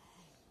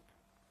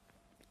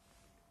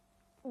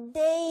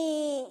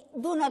 They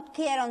do not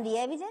care on the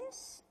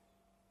evidence,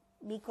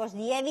 because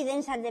the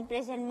evidence at the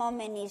present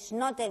moment is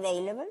not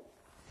available.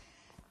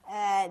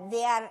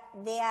 They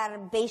are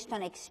based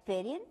on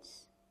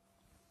experience.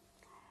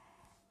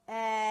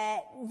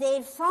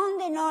 They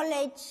found the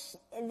knowledge,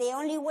 the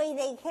only way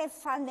they have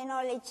found the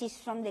knowledge is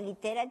from the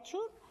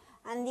literature,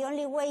 and the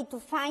only way to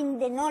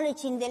find the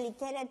knowledge in the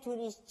literature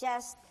is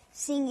just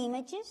seeing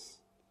images,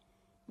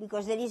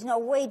 because there is no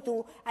way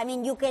to, I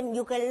mean, you can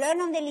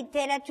learn on the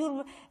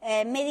literature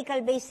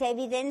medical-based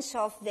evidence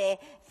of the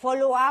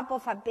follow-up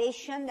of a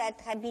patient that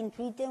had been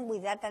treated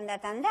with that and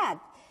that and that.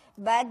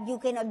 But you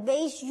cannot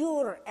base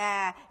your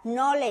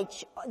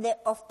knowledge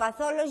of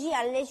pathology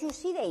unless you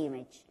see the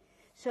image.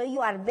 So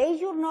you are basing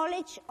your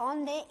knowledge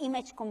on the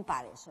image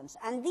comparisons.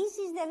 And this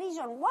is the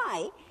reason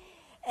why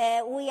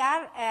we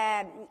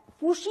are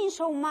pushing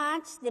so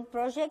much the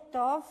project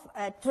of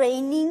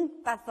training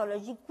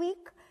pathology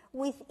quick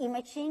with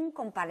imaging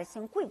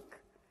comparison quick,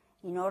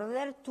 in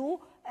order to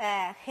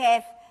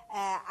have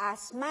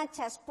as much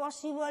as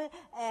possible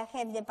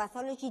have the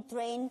pathology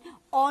trained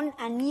on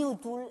a new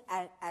tool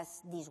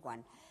as this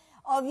one.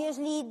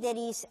 Obviously, there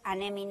is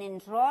an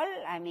eminent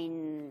role. I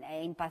mean,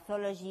 in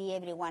pathology,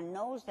 everyone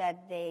knows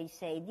that they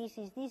say this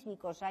is this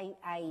because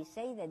I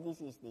say that this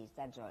is this.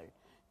 That's all.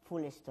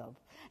 Full stop.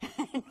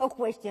 No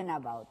question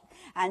about.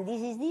 And this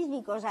is this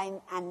because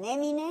I'm an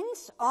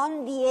eminence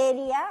on the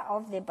area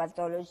of the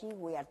pathology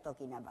we are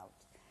talking about.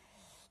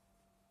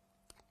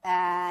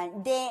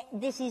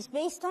 This is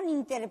based on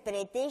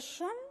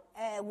interpretation,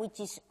 which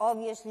is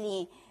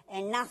obviously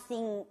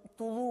nothing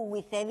to do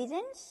with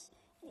evidence.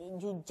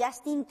 You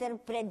just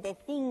interpret the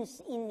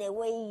things in the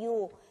way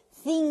you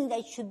think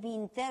they should be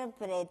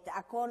interpreted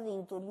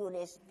according to your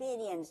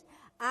experience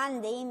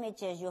and the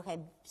images you have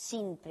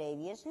seen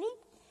previously.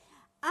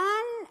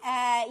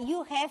 And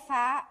you have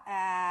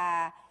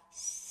a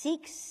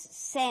sixth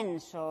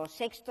sense, or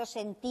sexto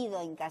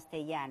sentido in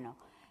castellano,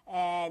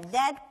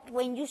 that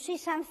when you see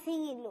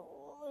something,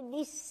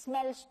 this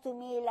smells to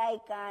me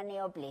like a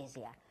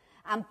neoplasia.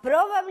 And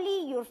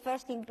probably your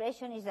first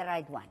impression is the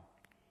right one.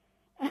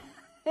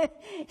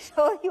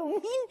 So you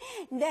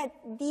mean that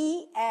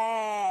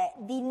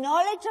the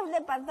knowledge of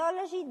the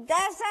pathology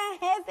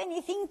doesn't have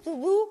anything to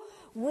do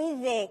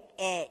with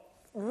the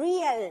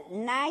real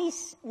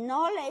nice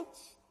knowledge?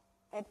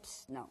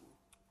 Oops, no.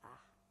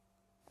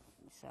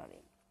 Sorry.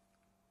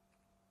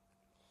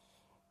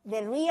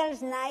 The real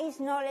nice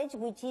knowledge,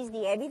 which is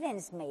the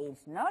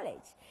evidence-based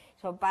knowledge.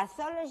 So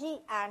pathology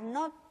are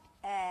not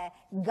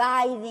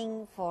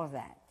guiding for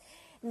that.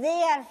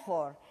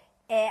 Therefore,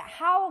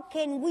 how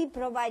can we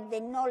provide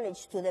the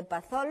knowledge to the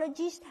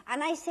pathologist?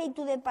 And I say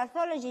to the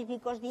pathologist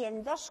because the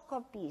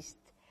endoscopists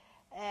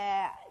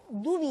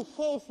do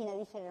behave in a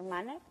different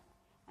manner.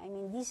 I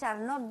mean, these are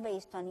not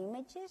based on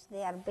images.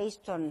 They are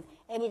based on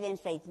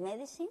evidence-based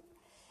medicine.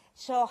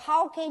 So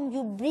how can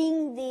you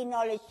bring the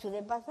knowledge to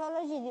the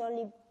pathology? The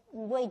only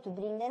way to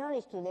bring the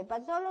knowledge to the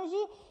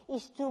pathology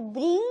is to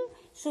bring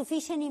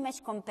sufficient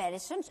image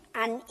comparisons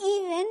and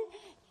even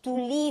to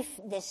leave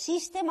the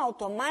system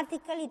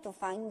automatically to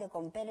find the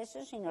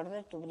comparisons in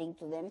order to bring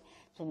to them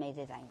to make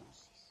the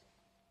diagnosis.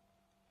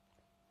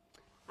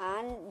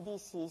 And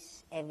this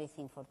is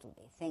everything for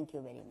today. Thank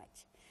you very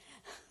much.